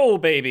 Moroccan roll,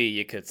 baby,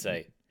 you could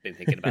say. Been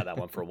thinking about that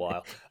one for a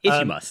while. If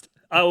you must.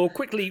 I will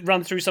quickly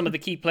run through some of the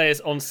key players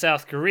on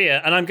South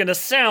Korea, and I'm going to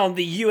sound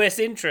the US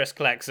interest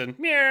klaxon.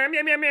 Meow,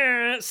 meow, meow,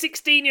 meow.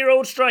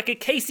 16-year-old striker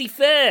Casey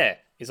Fair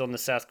is on the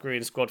South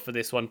Korean squad for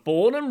this one.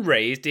 Born and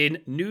raised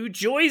in New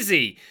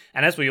Jersey.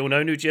 And as we all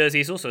know, New Jersey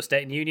is also a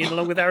state in the union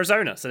along with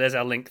Arizona. So there's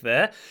our link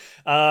there.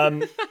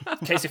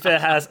 Casey Fair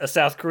has a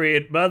South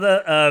Korean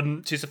mother.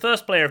 She's the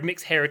first player of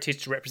mixed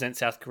heritage to represent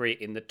South Korea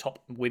in the top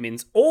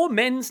women's or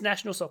men's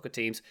national soccer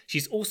teams.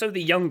 She's also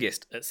the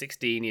youngest at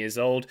 16 years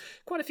old.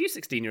 Quite a few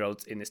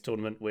 16-year-olds in this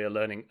tournament, we are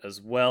learning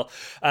as well.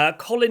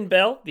 Colin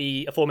Bell,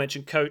 the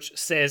aforementioned coach,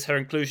 says her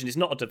inclusion is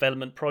not a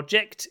development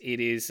project. It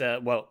is,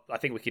 I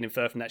think we can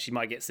infer from that she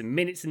might get some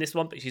minutes in this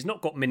one, but she's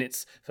not got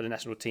minutes for the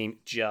national team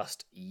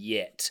just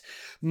yet.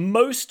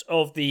 Most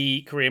of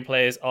the Korean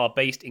players are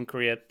based in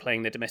Korea,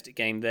 playing their domestic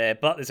game there,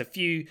 but there's a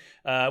few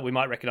we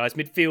might recognise.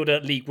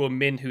 Midfielder Lee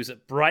Kwon-min, who's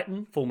at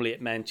Brighton, formerly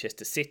at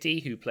Manchester City,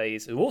 who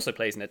also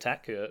plays in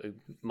attack, who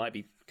might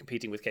be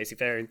competing with Casey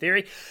Fair in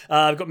theory.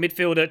 We've got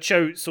midfielder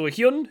Cho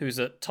So-hyun, who's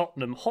at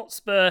Tottenham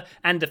Hotspur,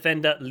 and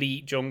defender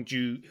Lee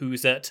Jong-ju,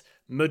 who's at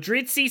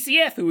Madrid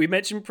CCF, who we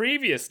mentioned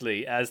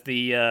previously as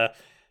the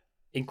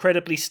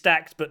incredibly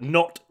stacked but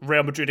not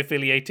Real Madrid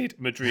affiliated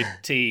Madrid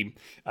team,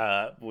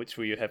 which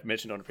we have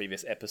mentioned on a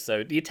previous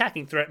episode. The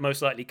attacking threat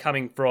most likely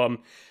coming from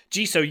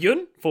Ji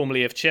So-yun,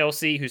 formerly of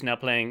Chelsea, who's now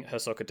playing her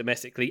soccer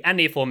domestically, and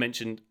the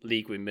aforementioned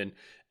Lee Kwon-min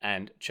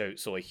and Cho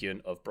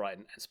So-hyun of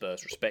Brighton and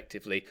Spurs,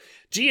 respectively.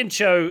 Ji and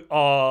Cho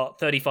are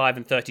 35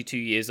 and 32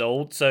 years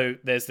old, so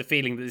there's the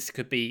feeling that this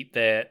could be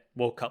their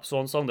World Cup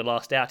swan song, the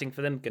last outing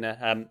for them, going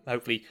to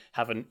hopefully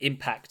have an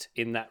impact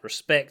in that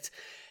respect.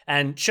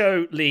 And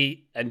Cho,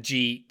 Lee, and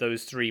Ji,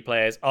 those three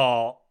players,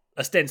 are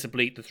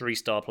ostensibly the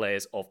three-star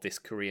players of this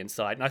Korean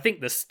side. And I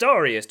think the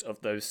starriest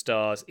of those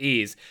stars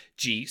is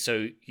Ji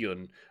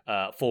So-hyun,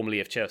 formerly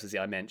of Chelsea,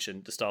 I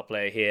mentioned, the star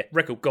player here.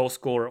 Record goal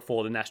scorer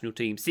for the national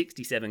team,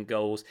 67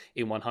 goals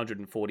in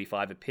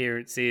 145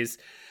 appearances.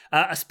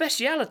 A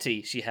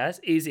speciality she has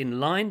is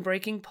in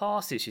line-breaking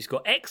passes. She's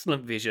got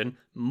excellent vision.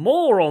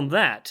 More on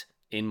that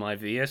in my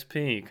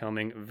VSP,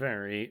 coming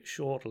very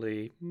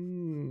shortly.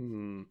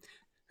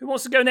 Who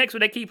wants to go next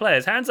with their key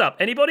players? Hands up.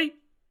 Anybody?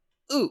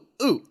 Ooh.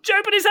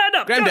 Joe put his hand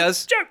up. Graham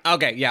does. Joe.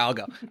 Okay, yeah, I'll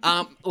go.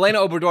 Lena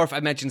Oberdorf,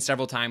 I've mentioned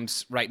several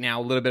times right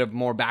now. A little bit of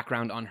more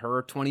background on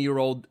her.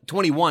 21-year-old,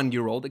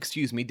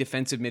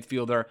 defensive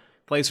midfielder,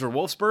 plays for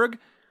Wolfsburg.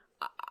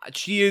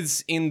 She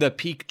is in the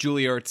peak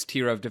Julia Ertz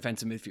tier of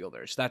defensive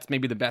midfielders. That's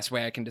maybe the best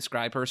way I can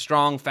describe her.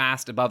 Strong,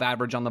 fast, above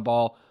average on the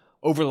ball.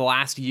 Over the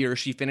last year,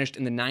 she finished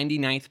in the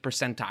 99th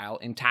percentile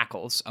in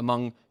tackles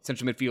among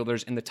central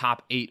midfielders in the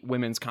top 8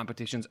 women's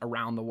competitions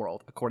around the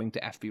world, according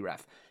to FBref.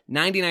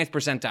 99th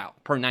percentile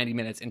per 90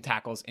 minutes in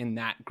tackles in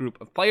that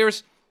group of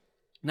players.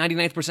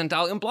 99th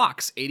percentile in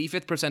blocks.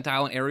 85th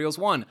percentile in aerials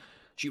won.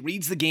 She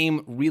reads the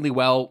game really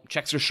well,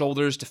 checks her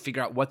shoulders to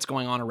figure out what's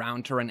going on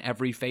around her in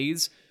every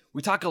phase.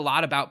 We talk a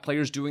lot about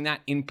players doing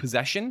that in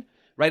possession,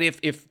 right?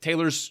 If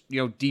Taylor's,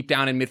 deep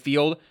down in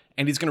midfield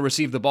and he's going to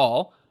receive the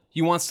ball,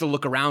 he wants to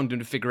look around and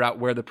to figure out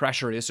where the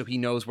pressure is so he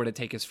knows where to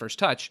take his first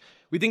touch.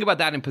 We think about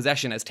that in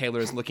possession as Taylor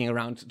is looking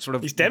around sort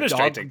of He's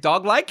demonstrating.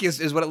 Dog-like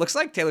is what it looks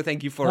like. Taylor,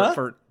 thank you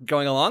for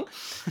going along.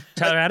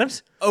 Tyler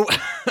Adams?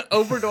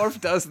 Oberdorf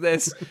does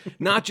this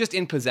not just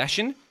in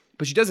possession,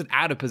 but she does it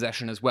out of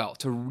possession as well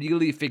to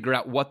really figure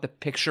out what the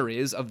picture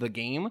is of the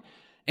game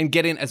and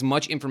get in as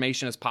much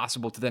information as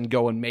possible to then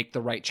go and make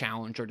the right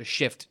challenge or to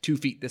shift 2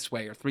 feet this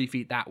way or 3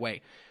 feet that way.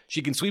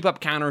 She can sweep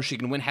up counters. She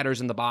can win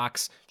headers in the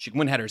box. She can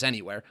win headers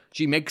anywhere.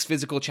 She makes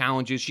physical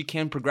challenges. She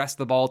can progress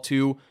the ball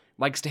too,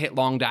 likes to hit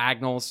long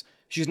diagonals.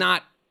 She's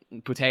not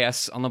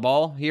Puteas on the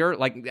ball here.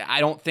 I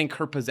don't think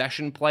her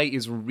possession play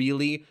is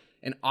really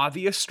an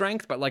obvious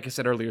strength, but like I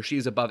said earlier,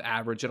 she's above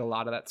average at a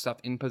lot of that stuff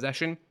in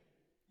possession.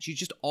 She's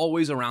just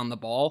always around the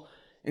ball.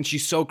 And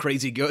she's so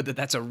crazy good that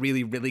that's a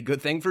really, really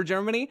good thing for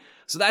Germany.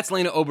 So that's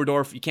Lena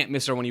Oberdorf. You can't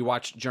miss her when you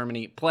watch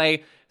Germany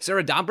play.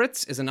 Sarah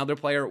Dabritz is another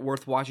player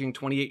worth watching,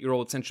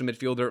 28-year-old central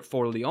midfielder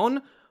for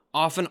Lyon,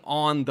 often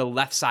on the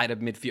left side of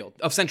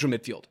central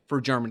midfield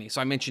for Germany.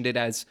 So I mentioned it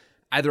as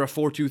either a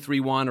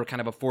 4-2-3-1 or kind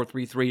of a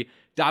 4-3-3.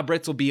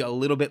 Dabritz will be a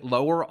little bit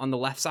lower on the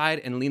left side,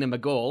 and Lena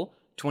Magol,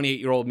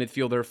 28-year-old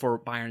midfielder for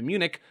Bayern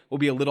Munich, will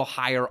be a little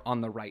higher on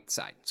the right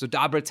side. So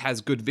Dabritz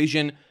has good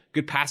vision,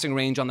 good passing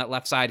range on that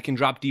left side, can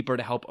drop deeper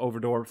to help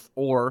Oberdorf,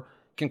 or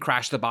can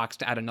crash the box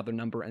to add another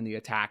number in the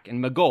attack.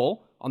 And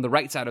Magol, on the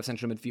right side of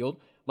central midfield,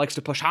 likes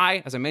to push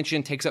high, as I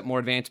mentioned, takes up more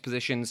advanced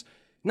positions.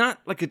 Not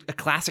like a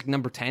classic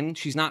number 10.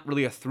 She's not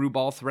really a through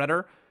ball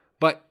threader,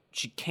 but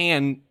she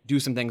can do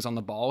some things on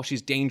the ball.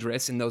 She's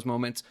dangerous in those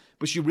moments,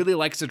 but she really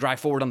likes to drive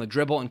forward on the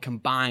dribble and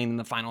combine in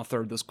the final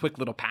third, those quick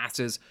little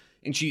passes,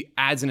 and she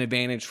adds an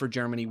advantage for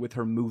Germany with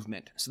her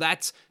movement. So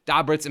that's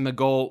Dabritz and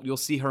Magol. You'll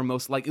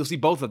see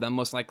both of them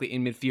most likely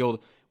in midfield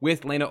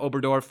with Lena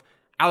Oberdorf.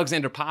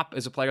 Alexander Popp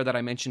is a player that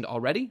I mentioned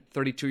already,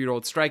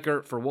 32-year-old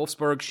striker for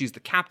Wolfsburg. She's the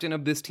captain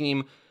of this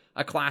team,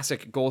 a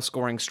classic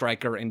goal-scoring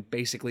striker in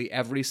basically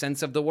every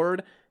sense of the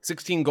word.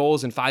 16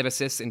 goals and 5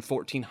 assists in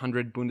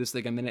 1,400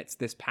 Bundesliga minutes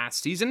this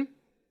past season.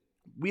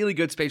 Really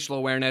good spatial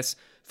awareness,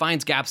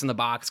 finds gaps in the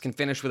box, can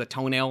finish with a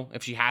toenail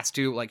if she has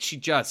to. She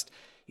just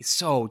is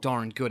so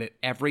darn good at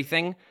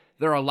everything.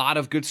 There are a lot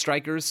of good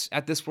strikers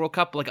at this World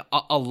Cup,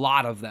 a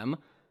lot of them,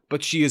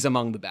 but she is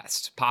among the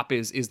best. Pop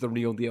is the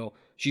real deal.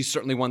 She's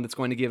certainly one that's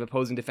going to give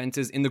opposing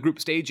defenses in the group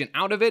stage and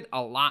out of it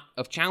a lot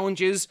of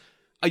challenges.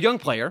 A young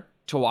player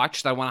to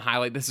watch that I want to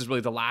highlight. This is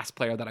really the last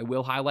player that I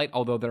will highlight,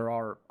 although there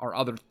are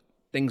other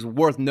things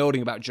worth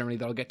noting about Germany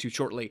that I'll get to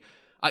shortly.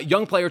 A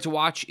young player to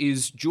watch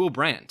is Jule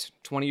Brandt,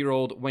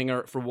 20-year-old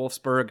winger for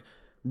Wolfsburg.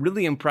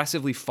 Really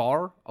impressively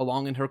far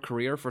along in her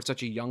career for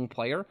such a young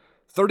player.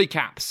 30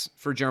 caps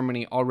for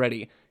Germany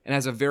already, and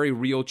has a very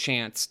real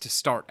chance to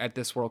start at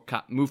this World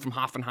Cup. Moved from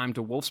Hoffenheim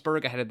to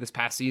Wolfsburg ahead of this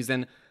past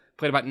season.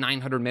 Played about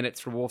 900 minutes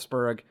for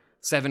Wolfsburg.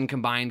 7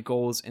 combined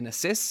goals and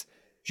assists.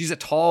 She's a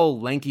tall,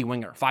 lanky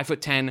winger,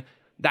 5'10".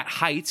 That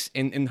height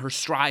in her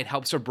stride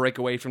helps her break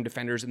away from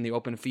defenders in the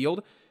open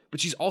field,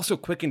 but she's also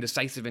quick and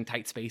decisive in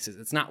tight spaces.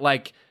 It's not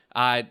like,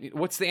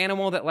 what's the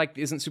animal that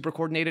isn't super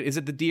coordinated? Is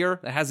it the deer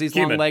that has these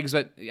long legs?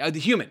 But the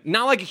human,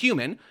 not like a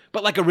human,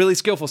 but like a really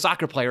skillful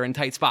soccer player in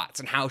tight spots,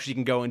 and how she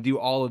can go and do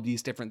all of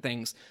these different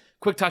things.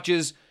 Quick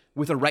touches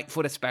with her right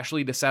foot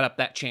especially to set up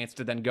that chance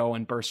to then go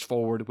and burst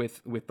forward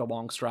with the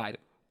long stride.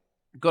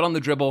 Good on the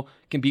dribble,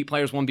 can beat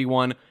players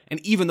 1v1, and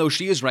even though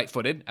she is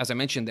right-footed, as I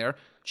mentioned there,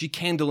 she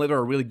can deliver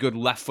a really good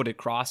left-footed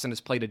cross and has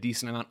played a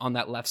decent amount on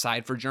that left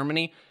side for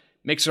Germany.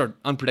 Makes her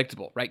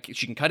unpredictable, right?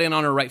 She can cut in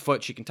on her right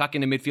foot, she can tuck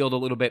into midfield a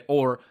little bit,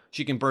 or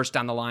she can burst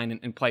down the line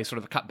and play sort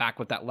of a cut back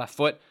with that left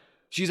foot.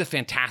 She's a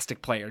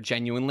fantastic player,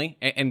 genuinely,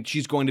 and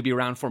she's going to be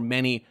around for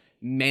many,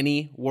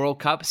 many World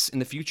Cups in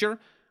the future.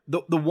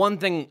 The one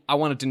thing I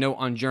wanted to note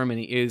on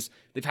Germany is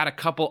they've had a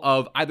couple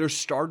of either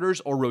starters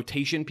or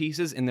rotation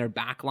pieces in their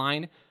back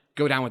line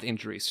go down with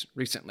injuries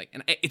recently.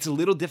 And it's a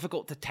little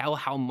difficult to tell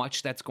how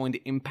much that's going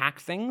to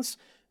impact things,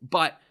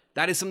 but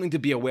that is something to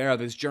be aware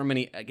of as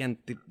Germany, again,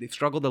 they've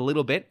struggled a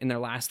little bit in their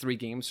last 3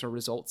 games for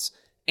results,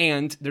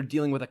 and they're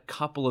dealing with a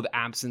couple of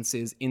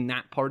absences in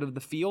that part of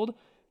the field.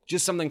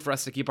 Just something for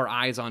us to keep our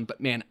eyes on. But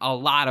man, a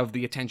lot of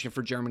the attention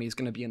for Germany is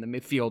going to be in the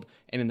midfield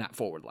and in that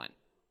forward line.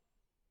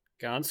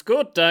 Ganz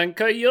gut,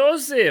 danke,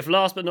 Josef.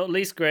 Last but not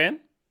least, Graham,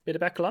 bit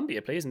about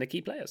Colombia, please, and the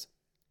key players.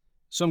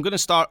 So I'm going to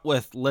start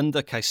with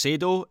Linda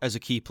Caicedo as a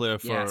key player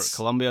for Yes.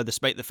 Colombia,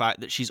 despite the fact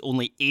that she's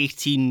only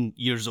 18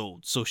 years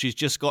old. So she's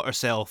just got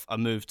herself a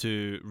move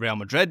to Real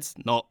Madrid,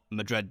 not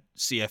Madrid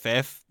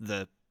CFF,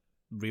 the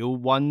real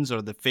ones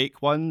or the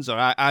fake ones, or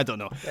I don't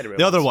know.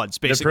 The other ones,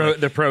 basically.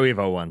 The Pro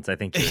Evo ones, I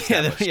think.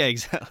 Yeah,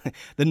 exactly.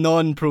 The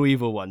non-Pro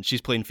Evo ones.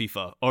 She's playing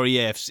FIFA or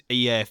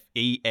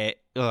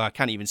I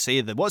can't even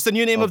say what's the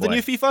new name of the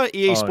new FIFA?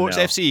 EA Sports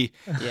no. FC.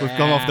 We've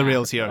gone off the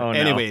rails here. Oh, no.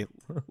 Anyway,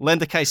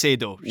 Linda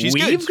Caicedo.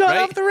 We've gone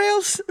right? off the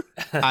rails?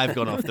 I've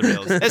gone off the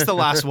rails. It's the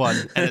last one,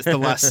 and it's the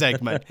last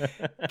segment.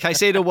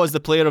 Caicedo was the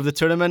player of the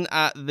tournament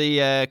at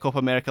the Copa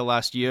America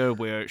last year,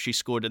 where she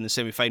scored in the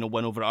semi-final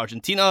win over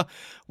Argentina,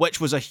 which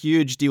was a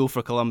huge deal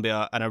for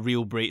Colombia and a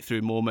real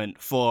breakthrough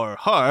moment for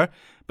her,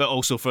 but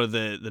also for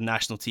the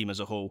national team as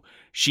a whole.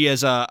 She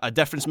is a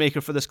difference maker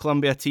for this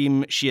Colombia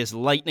team. She is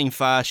lightning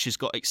fast. She's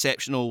got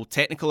exceptional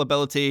technical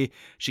ability.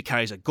 She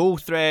carries a goal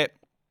threat.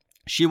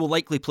 She will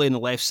likely play on the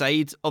left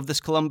side of this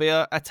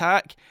Colombia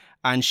attack,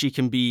 and she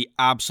can be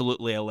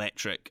absolutely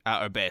electric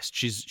at her best.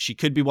 She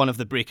could be one of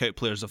the breakout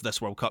players of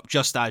this World Cup,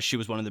 just as she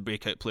was one of the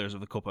breakout players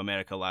of the Copa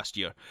America last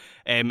year.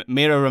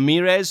 Mayra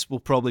Ramirez will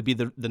probably be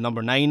the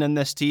number 9 in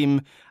this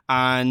team,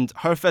 and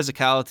her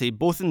physicality,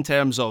 both in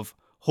terms of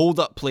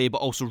hold-up play, but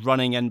also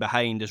running in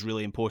behind, is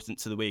really important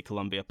to the way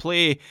Colombia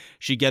play.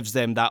 She gives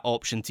them that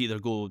option to either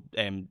go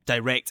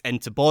direct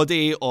into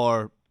body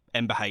or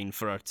in behind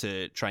for her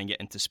to try and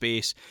get into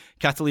space.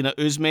 Catalina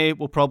Uzme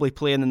will probably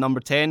play in the number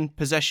 10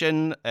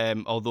 position,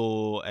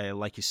 although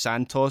Likey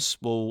Santos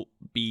will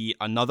be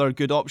another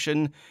good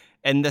option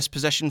in this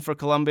position for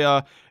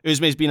Colombia.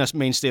 Uzme's been a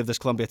mainstay of this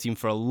Colombia team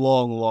for a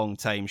long, long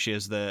time. She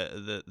is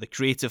the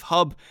creative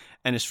hub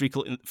and is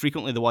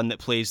frequently the one that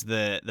plays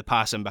the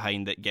pass in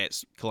behind that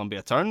gets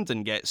Colombia turned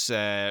and gets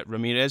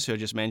Ramirez, who I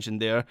just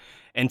mentioned there,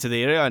 into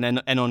the area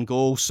and in on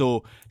goal.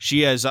 So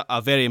she is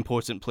a very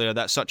important player.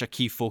 That's such a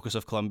key focus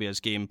of Colombia's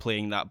game,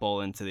 playing that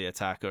ball into the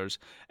attackers.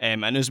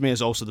 And Uzme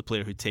is also the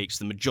player who takes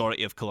the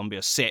majority of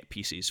Colombia's set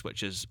pieces,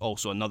 which is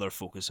also another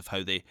focus of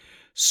how they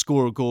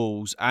score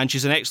goals. And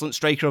she's an excellent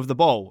striker of the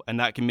ball,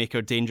 and that can make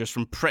her dangerous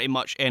from pretty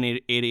much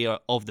any area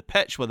of the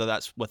pitch, whether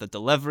that's with a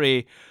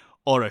delivery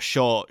or a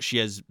shot. She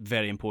is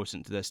very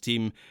important to this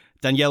team.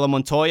 Daniela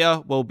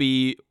Montoya will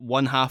be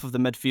one half of the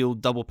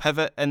midfield double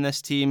pivot in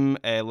this team.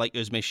 Like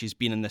Uzme, she's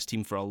been in this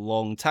team for a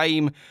long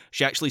time.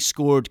 She actually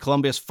scored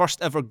Colombia's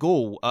first ever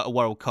goal at a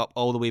World Cup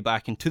all the way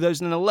back in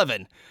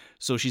 2011.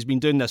 So she's been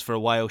doing this for a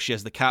while. She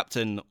is the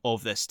captain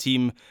of this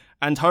team,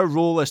 and her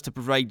role is to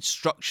provide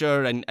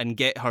structure and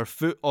get her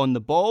foot on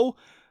the ball.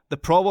 The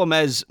problem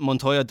is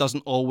Montoya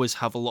doesn't always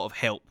have a lot of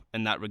help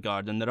in that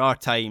regard, and there are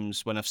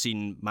times when I've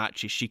seen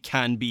matches she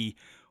can be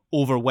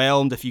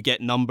overwhelmed. If you get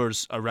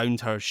numbers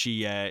around her,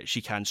 she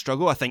can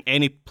struggle. I think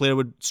any player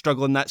would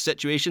struggle in that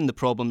situation. The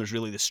problem is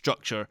really the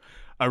structure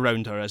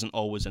around her isn't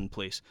always in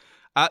place.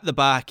 At the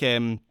back,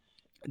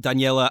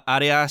 Daniela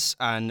Arias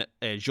and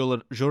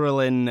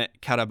Joralyn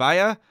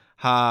Carabaya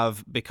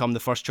have become the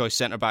first choice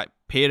centre-back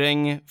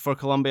pairing for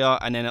Colombia,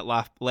 and then at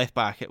left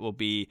back it will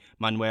be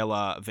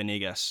Manuela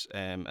Venegas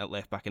at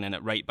left back, and then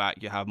at right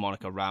back you have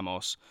Monica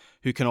Ramos,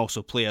 who can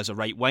also play as a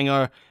right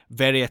winger,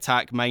 very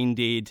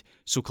attack-minded,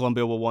 so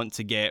Colombia will want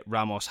to get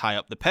Ramos high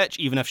up the pitch,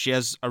 even if she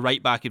is a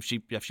right back, if she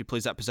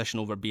plays that position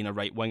over being a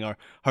right winger.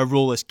 Her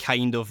role is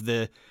kind of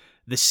the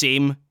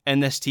same in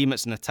this team.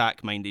 It's an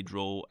attack-minded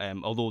role,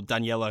 although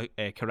Daniela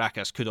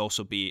Caracas could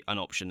also be an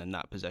option in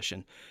that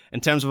position. In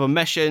terms of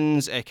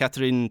omissions,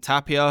 Catherine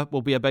Tapia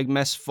will be a big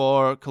miss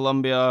for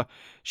Colombia.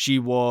 She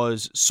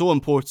was so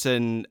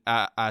important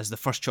as the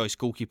first-choice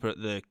goalkeeper at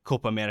the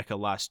Copa America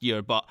last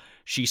year, but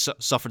she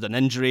suffered an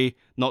injury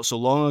not so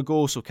long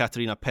ago, so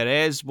Catarina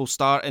Perez will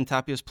start in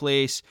Tapia's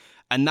place,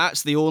 and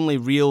that's the only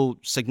real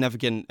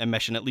significant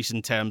omission, at least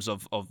in terms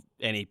of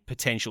any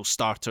potential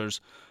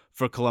starters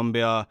for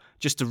Colombia.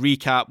 Just to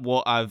recap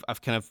what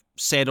I've kind of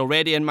said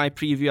already in my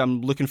preview,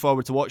 I'm looking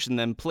forward to watching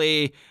them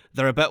play.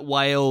 They're a bit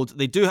wild.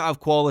 They do have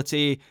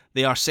quality.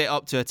 They are set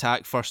up to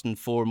attack first and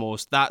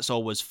foremost. That's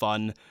always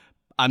fun.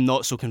 I'm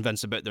not so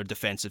convinced about their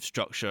defensive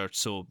structure,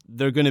 so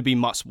they're going to be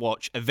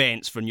must-watch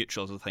events for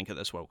neutrals, I think, at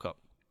this World Cup.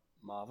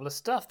 Marvellous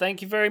stuff.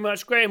 Thank you very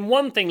much, Graham.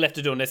 One thing left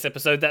to do on this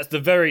episode, that's the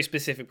very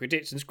specific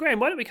predictions. Graham,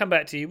 why don't we come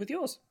back to you with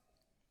yours?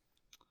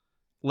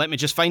 Let me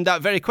just find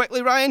that very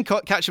quickly, Ryan.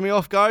 Catching me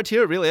off guard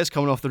here. It really is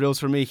coming off the rails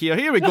for me here.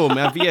 Here we go.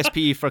 My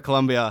VSP for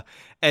Colombia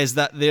is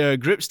that their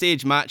group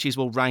stage matches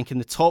will rank in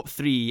the top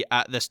 3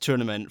 at this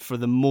tournament for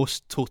the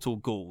most total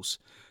goals.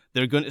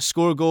 They're going to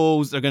score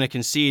goals. They're going to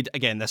concede.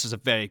 Again, this is a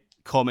very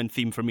common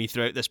theme for me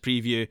throughout this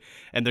preview.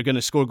 And they're going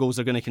to score goals.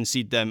 They're going to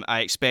concede them.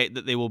 I expect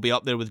that they will be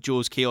up there with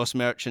Joe's Chaos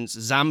Merchants,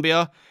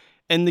 Zambia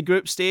in the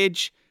group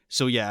stage.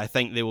 So yeah, I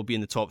think they will be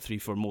in the top 3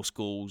 for most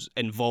goals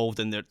involved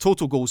in their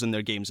total goals in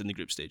their games in the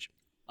group stage.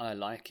 I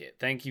like it.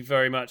 Thank you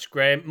very much,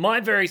 Graham.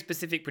 My very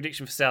specific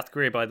prediction for South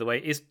Korea, by the way,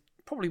 is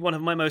probably one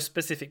of my most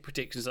specific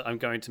predictions that I'm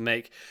going to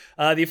make.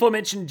 The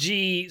aforementioned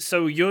Ji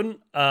So-yun,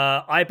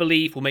 I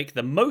believe, will make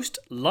the most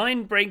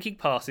line-breaking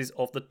passes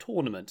of the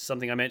tournament.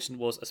 Something I mentioned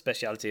was a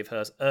speciality of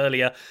hers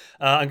earlier.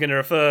 I'm going to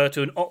refer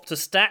to an Opta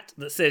stat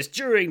that says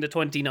during the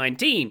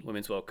 2019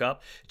 Women's World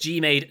Cup, Ji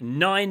made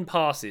 9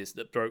 passes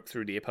that broke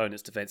through the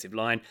opponent's defensive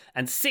line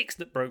and 6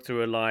 that broke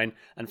through a line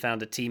and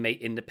found a teammate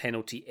in the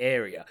penalty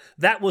area.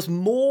 That was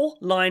more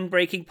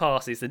line-breaking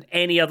passes than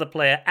any other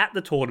player at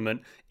the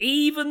tournament,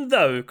 even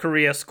though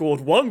Korea scored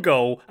 1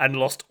 goal and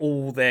lost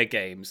all their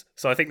games.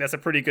 So I think that's a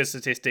pretty good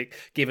statistic,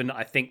 given that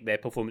I think their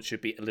performance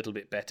should be a little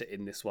bit better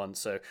in this one.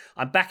 So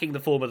I'm backing the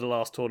form of the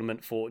last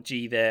tournament for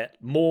G there.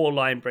 More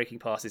line-breaking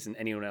passes than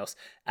anyone else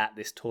at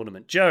this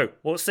tournament. Joe,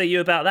 what say you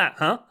about that?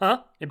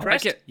 Huh?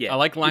 Impressed? I like it. Yeah, I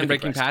like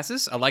line-breaking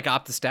passes. I like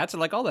Opta stats. I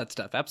like all that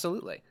stuff.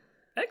 Absolutely.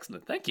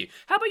 Excellent. Thank you.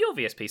 How about your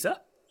VSP, sir?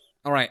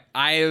 All right.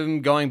 I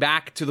am going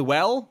back to the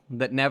well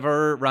that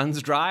never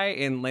runs dry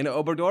in Lena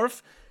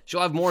Oberdorf.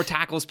 She'll have more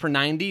tackles per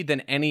 90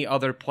 than any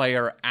other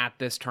player at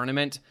this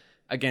tournament.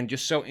 Again,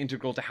 just so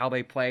integral to how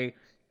they play.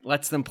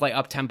 Lets them play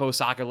up-tempo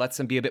soccer. Lets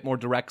them be a bit more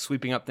direct,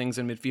 sweeping up things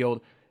in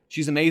midfield.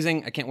 She's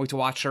amazing. I can't wait to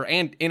watch her.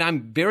 And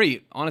I'm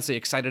very, honestly,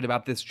 excited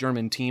about this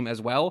German team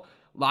as well.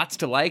 Lots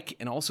to like,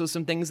 and also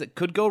some things that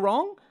could go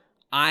wrong.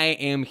 I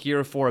am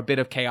here for a bit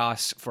of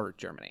chaos for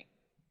Germany.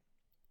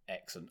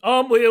 Excellent.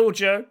 Aren't we all,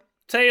 Joe?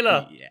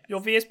 Taylor,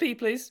 your VSP,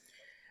 please.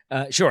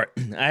 Sure.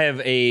 I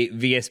have a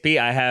VSP.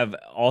 I have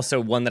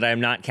also one that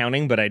I'm not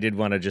counting, but I did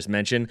want to just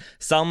mention.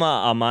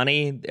 Salma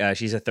Amani,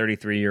 she's a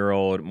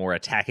 33-year-old, more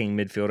attacking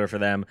midfielder for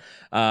them.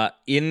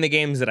 In the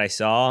games that I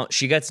saw,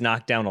 she gets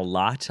knocked down a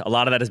lot. A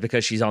lot of that is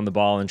because she's on the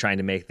ball and trying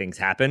to make things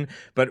happen.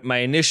 But my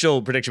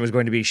initial prediction was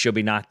going to be she'll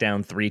be knocked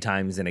down 3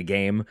 times in a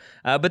game.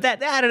 But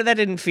that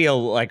didn't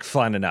feel like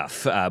fun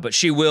enough. But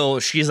she will.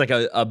 She's like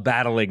a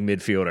battling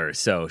midfielder,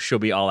 so she'll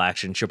be all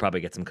action. She'll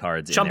probably get some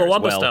cards in there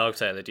as well. style,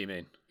 Taylor, do you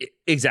mean?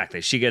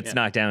 Exactly. She gets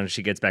knocked down,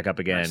 she gets back up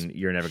again. Nice.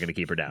 You're never going to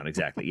keep her down.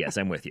 Exactly. Yes,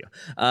 I'm with you.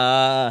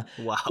 Wow.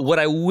 What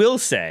I will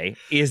say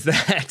is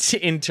that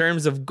in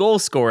terms of goal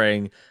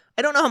scoring,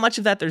 I don't know how much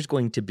of that there's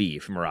going to be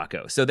for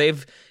Morocco. So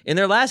in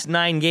their last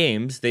 9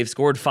 games, they've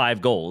scored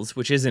 5 goals,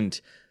 which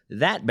isn't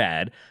that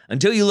bad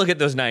until you look at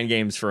those 9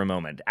 games for a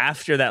moment.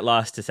 After that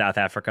loss to South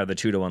Africa, the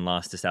 2-1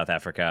 loss to South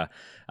Africa,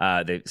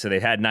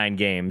 they've had 9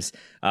 games.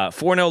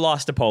 4-0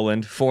 loss to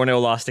Poland,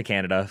 4-0 loss to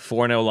Canada,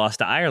 4-0 loss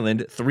to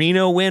Ireland,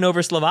 3-0 win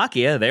over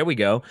Slovakia, there we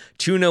go,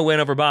 2-0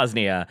 win over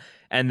Bosnia,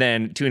 and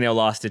then 2-0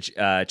 loss to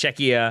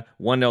Czechia,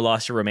 1-0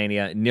 loss to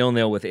Romania,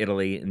 0-0 with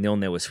Italy,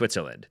 0-0 with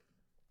Switzerland.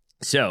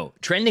 So,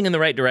 trending in the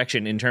right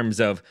direction in terms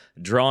of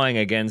drawing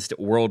against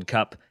World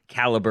Cup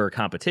caliber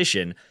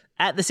competition,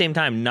 at the same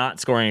time, not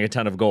scoring a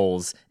ton of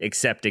goals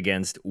except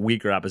against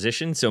weaker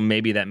opposition. So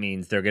maybe that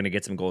means they're going to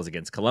get some goals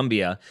against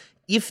Colombia.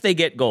 If they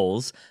get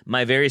goals,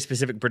 my very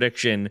specific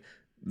prediction,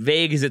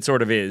 vague as it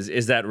sort of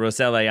is that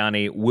Roselle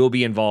Ayani will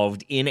be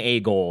involved in a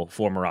goal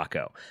for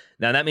Morocco.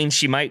 Now, that means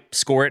she might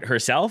score it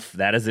herself.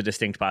 That is a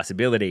distinct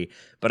possibility.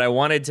 But I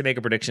wanted to make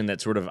a prediction that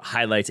sort of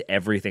highlights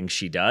everything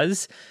she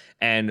does.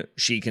 And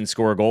she can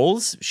score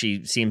goals.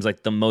 She seems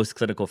like the most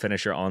clinical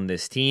finisher on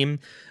this team.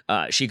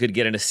 She could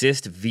get an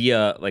assist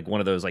via like one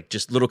of those like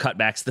just little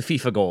cutbacks, the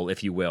FIFA goal,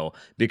 if you will,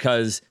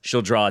 because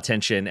she'll draw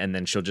attention and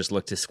then she'll just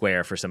look to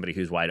square for somebody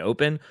who's wide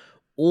open.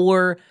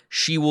 Or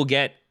she won't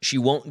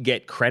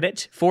get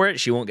credit for it.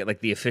 She won't get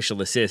like the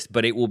official assist,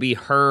 but it will be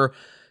her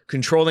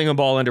controlling a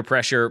ball under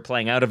pressure,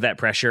 playing out of that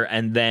pressure,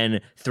 and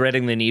then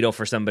threading the needle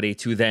for somebody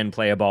to then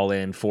play a ball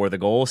in for the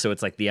goal. So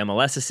it's like the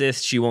MLS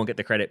assist. She won't get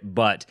the credit,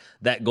 but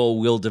that goal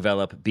will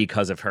develop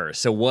because of her.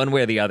 So one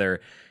way or the other,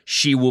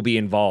 she will be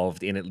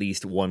involved in at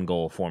least one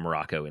goal for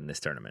Morocco in this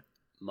tournament.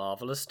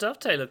 Marvellous stuff,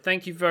 Taylor.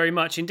 Thank you very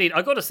much indeed.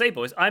 I got to say,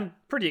 boys, I'm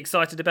pretty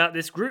excited about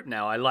this group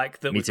now. I like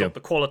that we've got the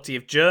quality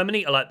of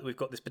Germany. I like that we've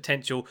got this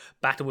potential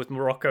battle with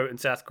Morocco and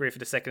South Korea for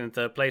the 2nd and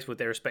 3rd place with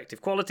their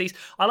respective qualities.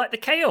 I like the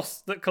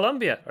chaos that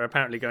Colombia are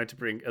apparently going to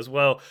bring as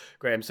well,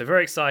 Graham. So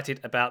very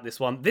excited about this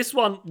one. This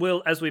one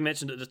will, as we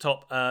mentioned at the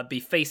top, be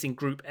facing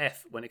Group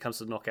F when it comes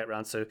to the knockout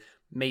round. So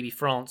maybe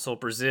France or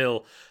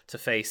Brazil to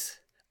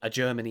face a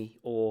Germany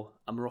or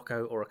a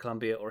Morocco or a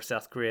Colombia or a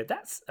South Korea.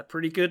 That's a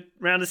pretty good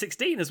round of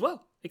 16 as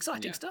well.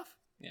 Exciting stuff.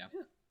 Yeah.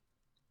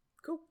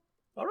 Cool.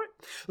 All right.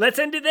 Let's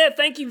end it there.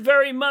 Thank you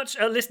very much,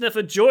 listener,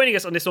 for joining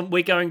us on this one.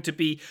 We're going to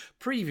be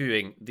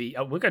covering,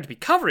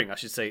 I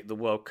should say, the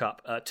World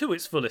Cup to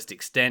its fullest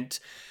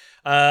extent.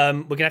 We're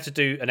going to have to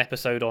do an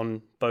episode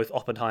on both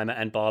Oppenheimer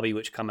and Barbie,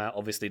 which come out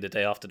obviously the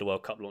day after the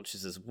World Cup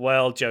launches as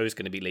well. Joe's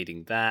going to be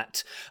leading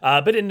that.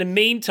 But in the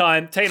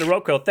meantime, Taylor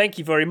Rockwell, thank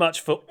you very much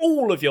for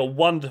all of your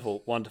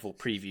wonderful, wonderful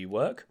preview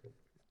work.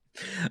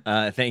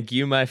 Thank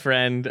you, my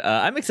friend.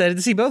 I'm excited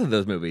to see both of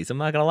those movies. I'm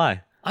not going to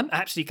lie. I'm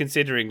actually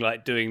considering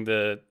like doing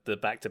the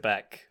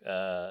back-to-back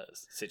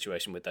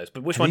situation with those.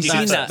 But which one do you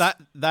think first?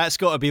 That's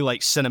got to be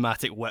like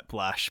cinematic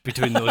whiplash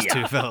between those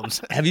two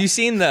films. Have you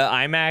seen the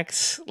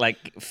IMAX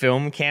like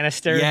film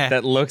canister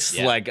that looks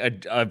like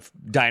a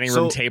dining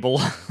room table?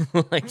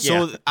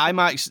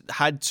 IMAX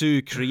had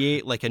to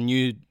create like a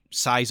new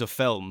size of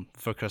film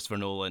for Christopher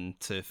Nolan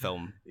to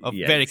film.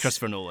 Yes. Very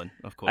Christopher Nolan,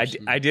 of course.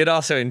 I did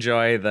also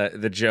enjoy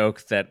the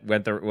joke that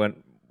went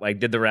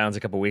did the rounds a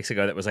couple weeks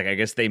ago. That was like, I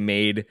guess they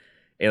made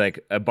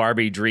a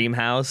Barbie dream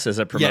house as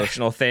a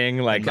promotional thing.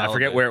 Like, I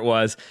forget where it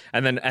was.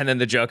 And then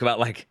the joke about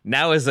like,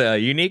 now is a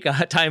unique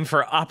time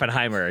for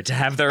Oppenheimer to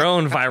have their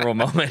own viral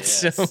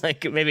moments. Yes.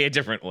 Like maybe a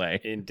different way.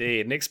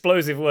 Indeed. An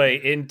explosive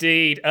way.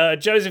 Indeed.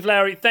 Joseph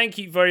Lowry, thank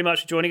you very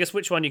much for joining us.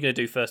 Which one are you going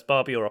to do first,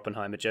 Barbie or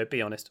Oppenheimer, Joe?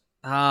 Be honest.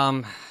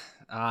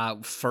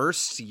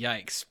 First,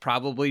 yikes,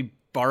 probably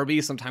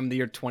Barbie sometime in the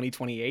year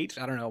 2028.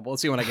 I don't know. We'll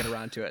see when I get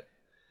around to it.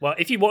 Well,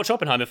 if you watch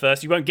Oppenheimer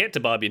first, you won't get to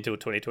Barbie until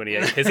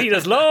 2028 because he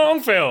does long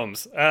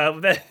films.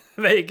 There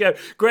you go.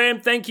 Graham,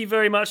 thank you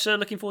very much.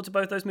 Looking forward to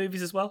both those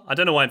movies as well. I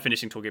don't know why I'm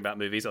finishing talking about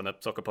movies on a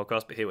soccer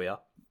podcast, but here we are.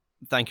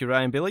 Thank you,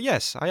 Ryan Bailey.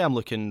 Yes, I am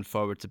looking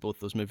forward to both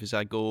those movies.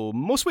 I go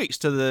most weeks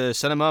to the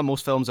cinema.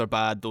 Most films are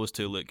bad. Those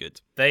two look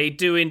good. They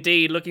do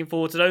indeed. Looking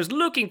forward to those.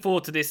 Looking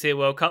forward to this here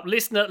World Cup.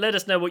 Listener, let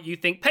us know what you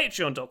think.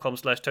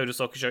 Patreon.com/Total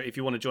Soccer Show if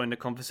you want to join the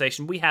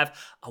conversation. We have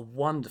a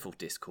wonderful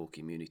Discord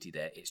community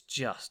there. It's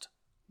just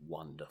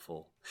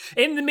wonderful.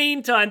 In the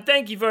meantime,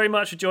 thank you very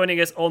much for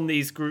joining us on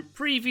these group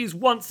previews.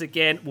 Once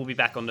again, we'll be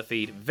back on the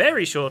feed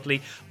very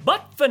shortly.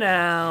 But for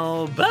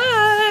now,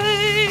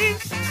 bye!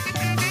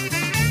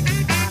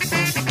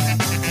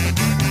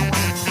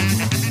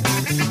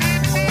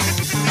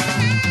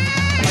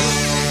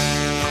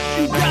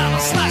 You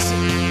gotta slice it,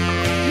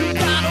 you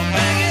gotta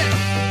bang it,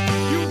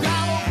 you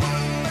gotta put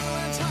it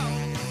where it's hot,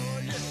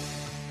 yeah.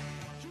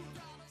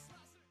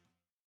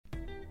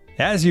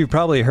 As you've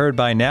probably heard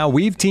by now,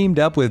 we've teamed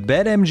up with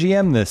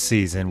BetMGM this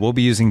season. We'll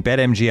be using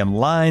BetMGM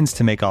lines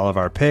to make all of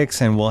our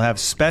picks, and we'll have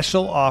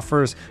special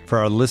offers for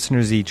our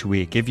listeners each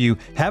week. If you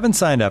haven't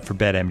signed up for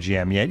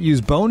BetMGM yet,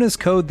 use bonus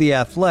code The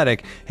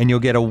Athletic, and you'll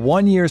get a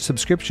 1-year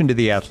subscription to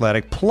The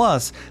Athletic,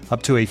 plus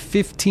up to a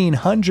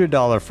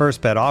 $1,500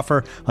 first bet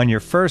offer on your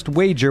first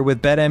wager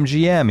with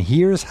BetMGM.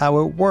 Here's how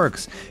it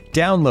works.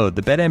 Download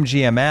the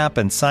BetMGM app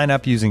and sign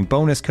up using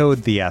bonus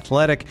code The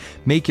Athletic.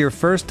 Make your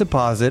first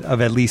deposit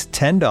of at least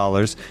 $10.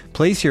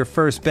 Place your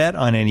first bet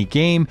on any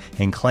game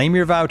and claim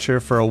your voucher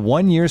for a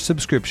 1-year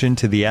subscription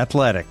to The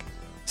Athletic.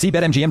 See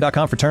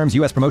BetMGM.com for terms.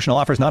 U.S. promotional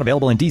offers not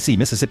available in D.C.,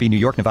 Mississippi, New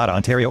York, Nevada,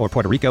 Ontario, or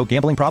Puerto Rico.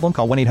 Gambling problem?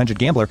 Call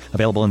 1-800-GAMBLER.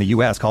 Available in the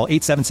U.S. Call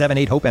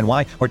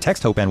 877-8-HOPE-NY or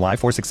text HOPE-NY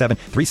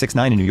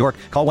 467-369 in New York.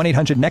 Call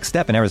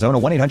 1-800-NEXT-STEP in Arizona.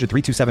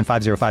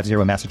 1-800-327-5050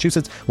 in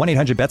Massachusetts.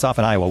 1-800-BETS-OFF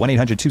in Iowa.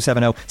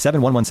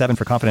 1-800-270-7117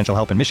 for confidential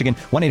help in Michigan.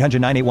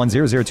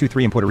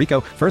 1-800-981-0023 in Puerto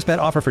Rico. First bet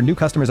offer for new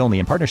customers only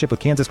in partnership with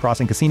Kansas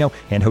Crossing Casino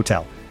and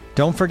Hotel.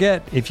 Don't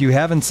forget, if you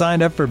haven't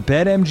signed up for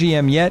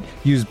BetMGM yet,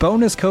 use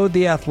bonus code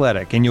The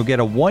Athletic, and you'll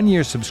get a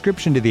 1-year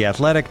subscription to The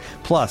Athletic,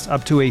 plus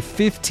up to a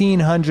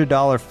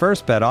 $1,500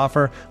 first bet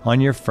offer on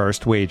your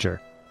first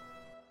wager.